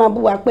àǹkan tó máa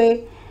bú wa pé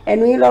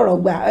ẹnu yín lọ́rọ̀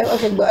gbà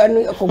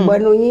kò gbọ́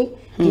ẹnu yín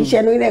kì í ṣe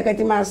ẹnu yín lẹ́ẹ̀kan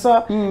tí máa sọ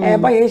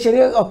báyìí ń ṣe ní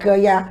òkè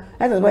ọya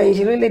láti ọ̀sán báyìí ń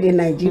ṣe lórílẹ̀‐èdè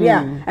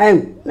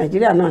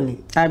nàìjíríà náà ni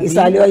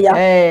ìsàlẹ̀ ọya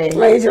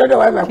báyìí ń ṣe lọ́dọ̀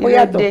wa ìgbà pé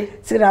yàtọ̀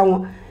síra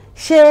wọn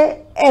ṣé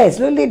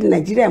lórílẹ̀‐èdè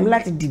nàìjíríà mú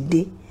láti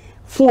dìde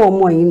fún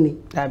ọmọ yìí ni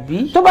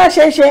tó bá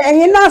ṣe é ṣe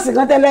ẹ̀yin nọ́ọ̀sì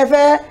kan tẹ́lẹ̀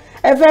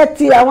ẹ fẹ́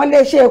ti àwọn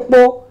iléeṣẹ́ epo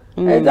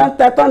tó ń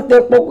ta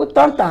epo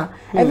tó ń ta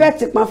ẹ fẹ́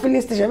ti pa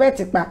filling station ẹ fẹ́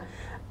ti pa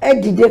ẹ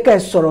dìde kẹ́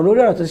sọ̀rọ̀ lórí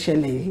ọ̀rọ̀ tó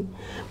ṣẹlẹ̀ yìí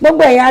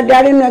gbogbo ẹ̀yin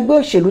adarí inú ẹgbẹ́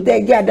òṣèlú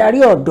tẹ́ jẹ́ adarí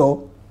ọ̀dọ́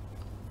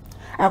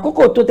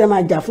àkókò tó tẹ́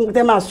máa jà fún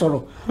tẹ́ máa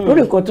sọ̀rọ̀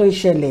lórí nǹkan tó ń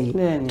ṣẹlẹ̀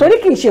yìí torí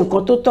kì í ṣe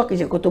nǹkan tó tọ́ kì í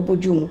ṣe nǹkan tó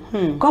bójú mu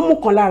kọ́ mú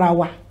kan lára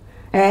wa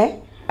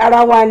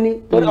ara wa ni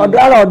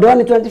ọ̀dọ́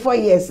ni 24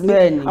 years ni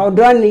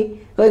ọ̀dọ́ ni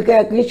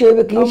kì í ṣe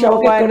ọmọ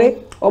kékeré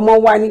ọmọ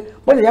wa ni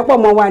bó ti jẹ́ pọ̀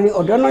ọmọ wa ni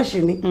ọ̀dọ́ náà sì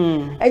ni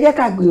ẹ jẹ́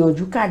ká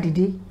gbìyànjú ká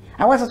dìde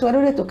àwa sọ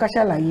lórí ètò Ká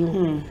Sálàyé o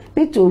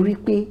nítorí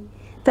pé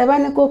tẹ́ bá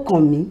ní kó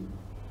kàn mí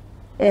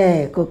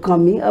kò kàn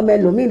mí ọmọ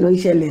ẹlòmíì ló ń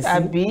ṣẹlẹ̀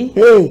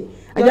sí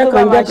ọjọ́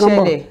kan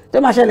bọ̀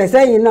tó máa ṣẹlẹ̀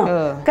sẹ́yìn náà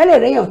kẹ́lẹ̀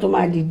rẹ́yàn tó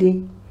máa dìde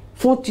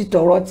fún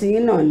títọ̀rọ̀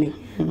tiyín náà ni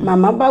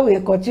màmá báwo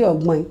ẹ̀kọ́ tí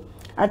ọ̀gbọ́n yìí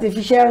àti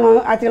fiṣẹ́ ran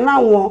àti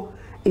láwọn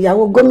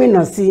ìyàwó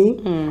gómìnà sí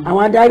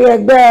àwọn adarí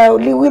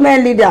ẹgbẹ́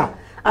women leader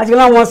àti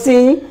láwọn sí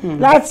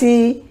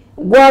láti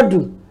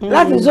wọ́ọ̀dù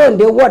láti zone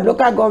de ward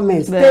local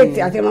government state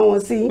àti láwọn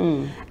sí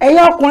ẹ̀yin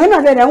ọkùnrin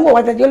náà tẹ̀lé ń wò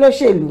wá tẹ̀jọ́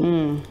lóṣèlú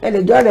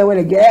ẹlẹ́jọ́ rẹ̀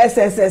wọlé jẹ́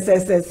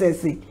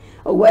ẹsẹsẹsẹsẹsẹ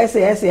owó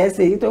ẹsẹ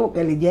yìí tó wò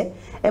kẹlẹ jẹ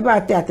ẹ bá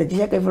tẹ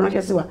àtẹ̀jíṣẹ́ kẹfì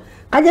ránṣẹ́ sí wa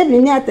kájẹ́bì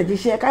ní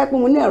àtẹ̀jíṣẹ́ káyọ̀pọ̀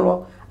mo ní ẹ̀rọ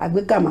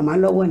àgbéká màmá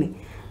lọ́wọ́ ni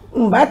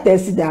n bá tẹ̀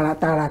sí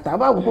tààràtà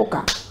báwo kò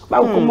kà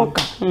báwo kò mọ̀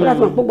kà tó láti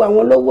mọ̀ gbogbo àwọn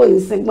olówó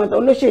ìsìnkú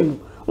olóṣèlú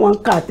wọn ń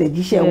ka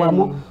àtẹ̀jíṣẹ́ wa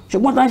mọ́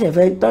ṣùgbọ́n tó ń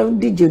ṣẹ̀fẹ̀ tó ń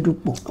díje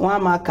dupò wọ́n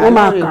máa kà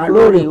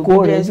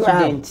lóòrèkóòrè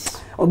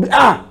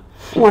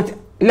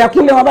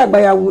ilẹ̀kùnlé wọn bá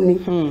gbáyàwó ni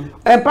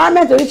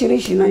empowerment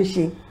oríṣiríṣi náà ń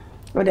ṣe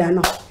lọ́dẹ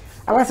àná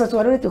àwa sọ tí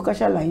wọn lórí ètò Ká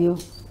Sálàyé o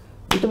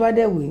ní tó bá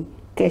dẹ̀ wí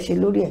kẹ́ ẹ ṣe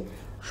lórí ẹ̀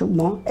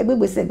ṣùgbọ́n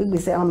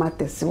ẹgbẹ́gbèsè àwọn máa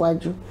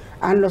tẹ̀síwájú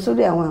à ń lọ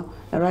sórí àwọn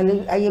ẹ̀rọ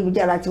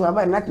ayélujára tiwa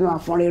báyìí láti máa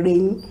fọ́n rere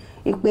yín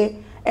wípé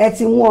ẹ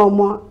ti mú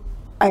ọmọ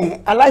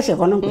aláìṣẹ̀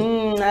kan náà pé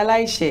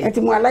ẹ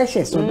ti mú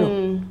aláìṣẹ̀ sọ́dọ̀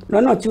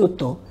lọ́nà tí ò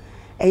tọ́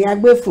ẹ̀yin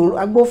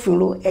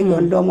agbófinró ẹ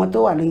yọ̀ǹda ọmọ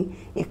tó wà ní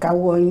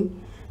ìkáwọ́ yín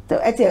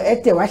ẹ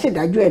tẹ̀ wá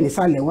ṣèdájọ́ ẹ̀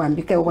nísàlẹ̀ wa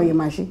níbi kẹ́wọ́ yẹn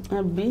máa ṣe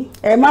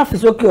ẹ má fi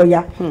sókè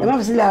ọya ẹ má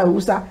fi sílẹ̀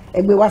àwùsá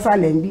ẹ gbé wá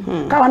sálẹ̀ níbí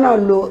káwọn náà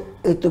lo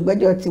ètò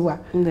ìgbẹ́jọ́ tiwa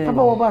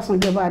kábọ̀wọ́ bá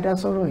sanjọ́ bá a dá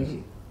sọ́rọ̀ yìí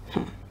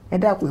ẹ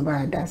dákun ẹ bá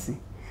a dá sí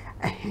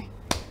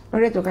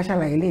lórí ètò Ká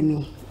Sálàyé lè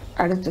ní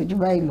àrètòjú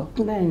báyìí lọ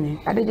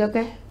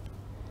Adejoke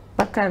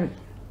Bakare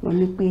ló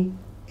ní pé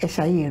ẹ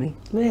ṣayé rẹ.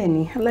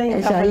 bẹ́ẹ̀ni aláyín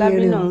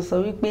Afọlábí náà ń sọ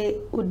wípé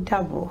ó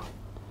dàbọ̀.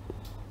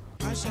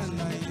 Ká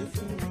Sálàyé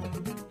fún wọn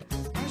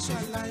Ká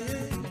Sálàyé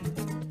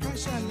Ká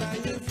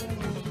Sálàyé fún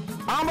wọn.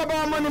 àwọn bàbá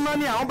wa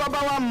mọ́nímọ́ní àwọn bàbá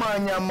wa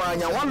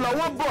mọ̀ọ̀yàn wọ́n lọ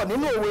wọ́n bọ̀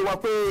nínú òwe wa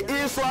pé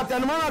iṣu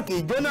àtẹnumọ́ràn kì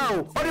í jóná o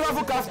ó dé wá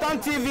fún Kaftan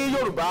TV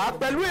Yorùbá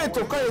pẹ̀lú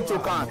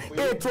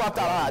ètò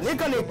àtàrà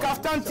níkànnì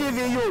Kaftan TV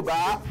Yorùbá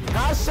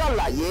Ká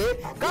Sálàyé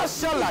Ká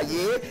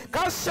Sálàyé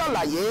Ká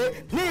Sálàyé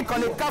ní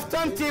ìkànnì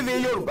Kaftan TV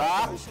Yorùbá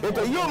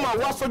ètò yóò máa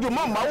wá sójú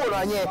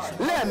mọ́ọ̀máwòrán yẹn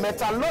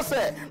lẹ́ẹ̀mẹ́ta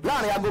lọ́sẹ̀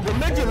láàrin agogo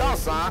 12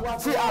 ọ̀sán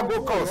sí aago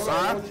 1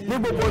 ọ̀sán ní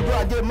gbogbo ọjọ́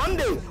ajé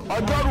Monday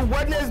ọjọ́rú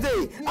Wednesday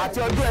àti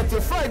ọjọ́ ẹtì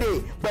Friday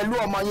pẹ̀lú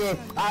ọmọ yẹn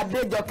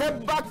Adejoke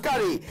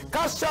Bakare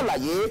Ká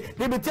Sálàyé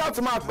níbi tí a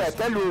ti máa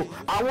pẹ̀kẹ́lu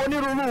àwọn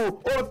onírúurú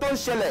ohun tó ń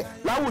ṣẹlẹ̀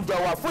láwùjọ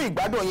wa fún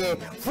ìgbádùn yẹn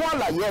fún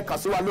àlàyé ẹ kàn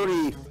sí wa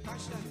lórí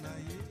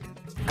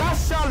Ká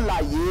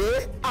Sálàyé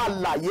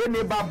àlàyé ní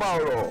bàbá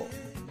ọ̀rọ̀.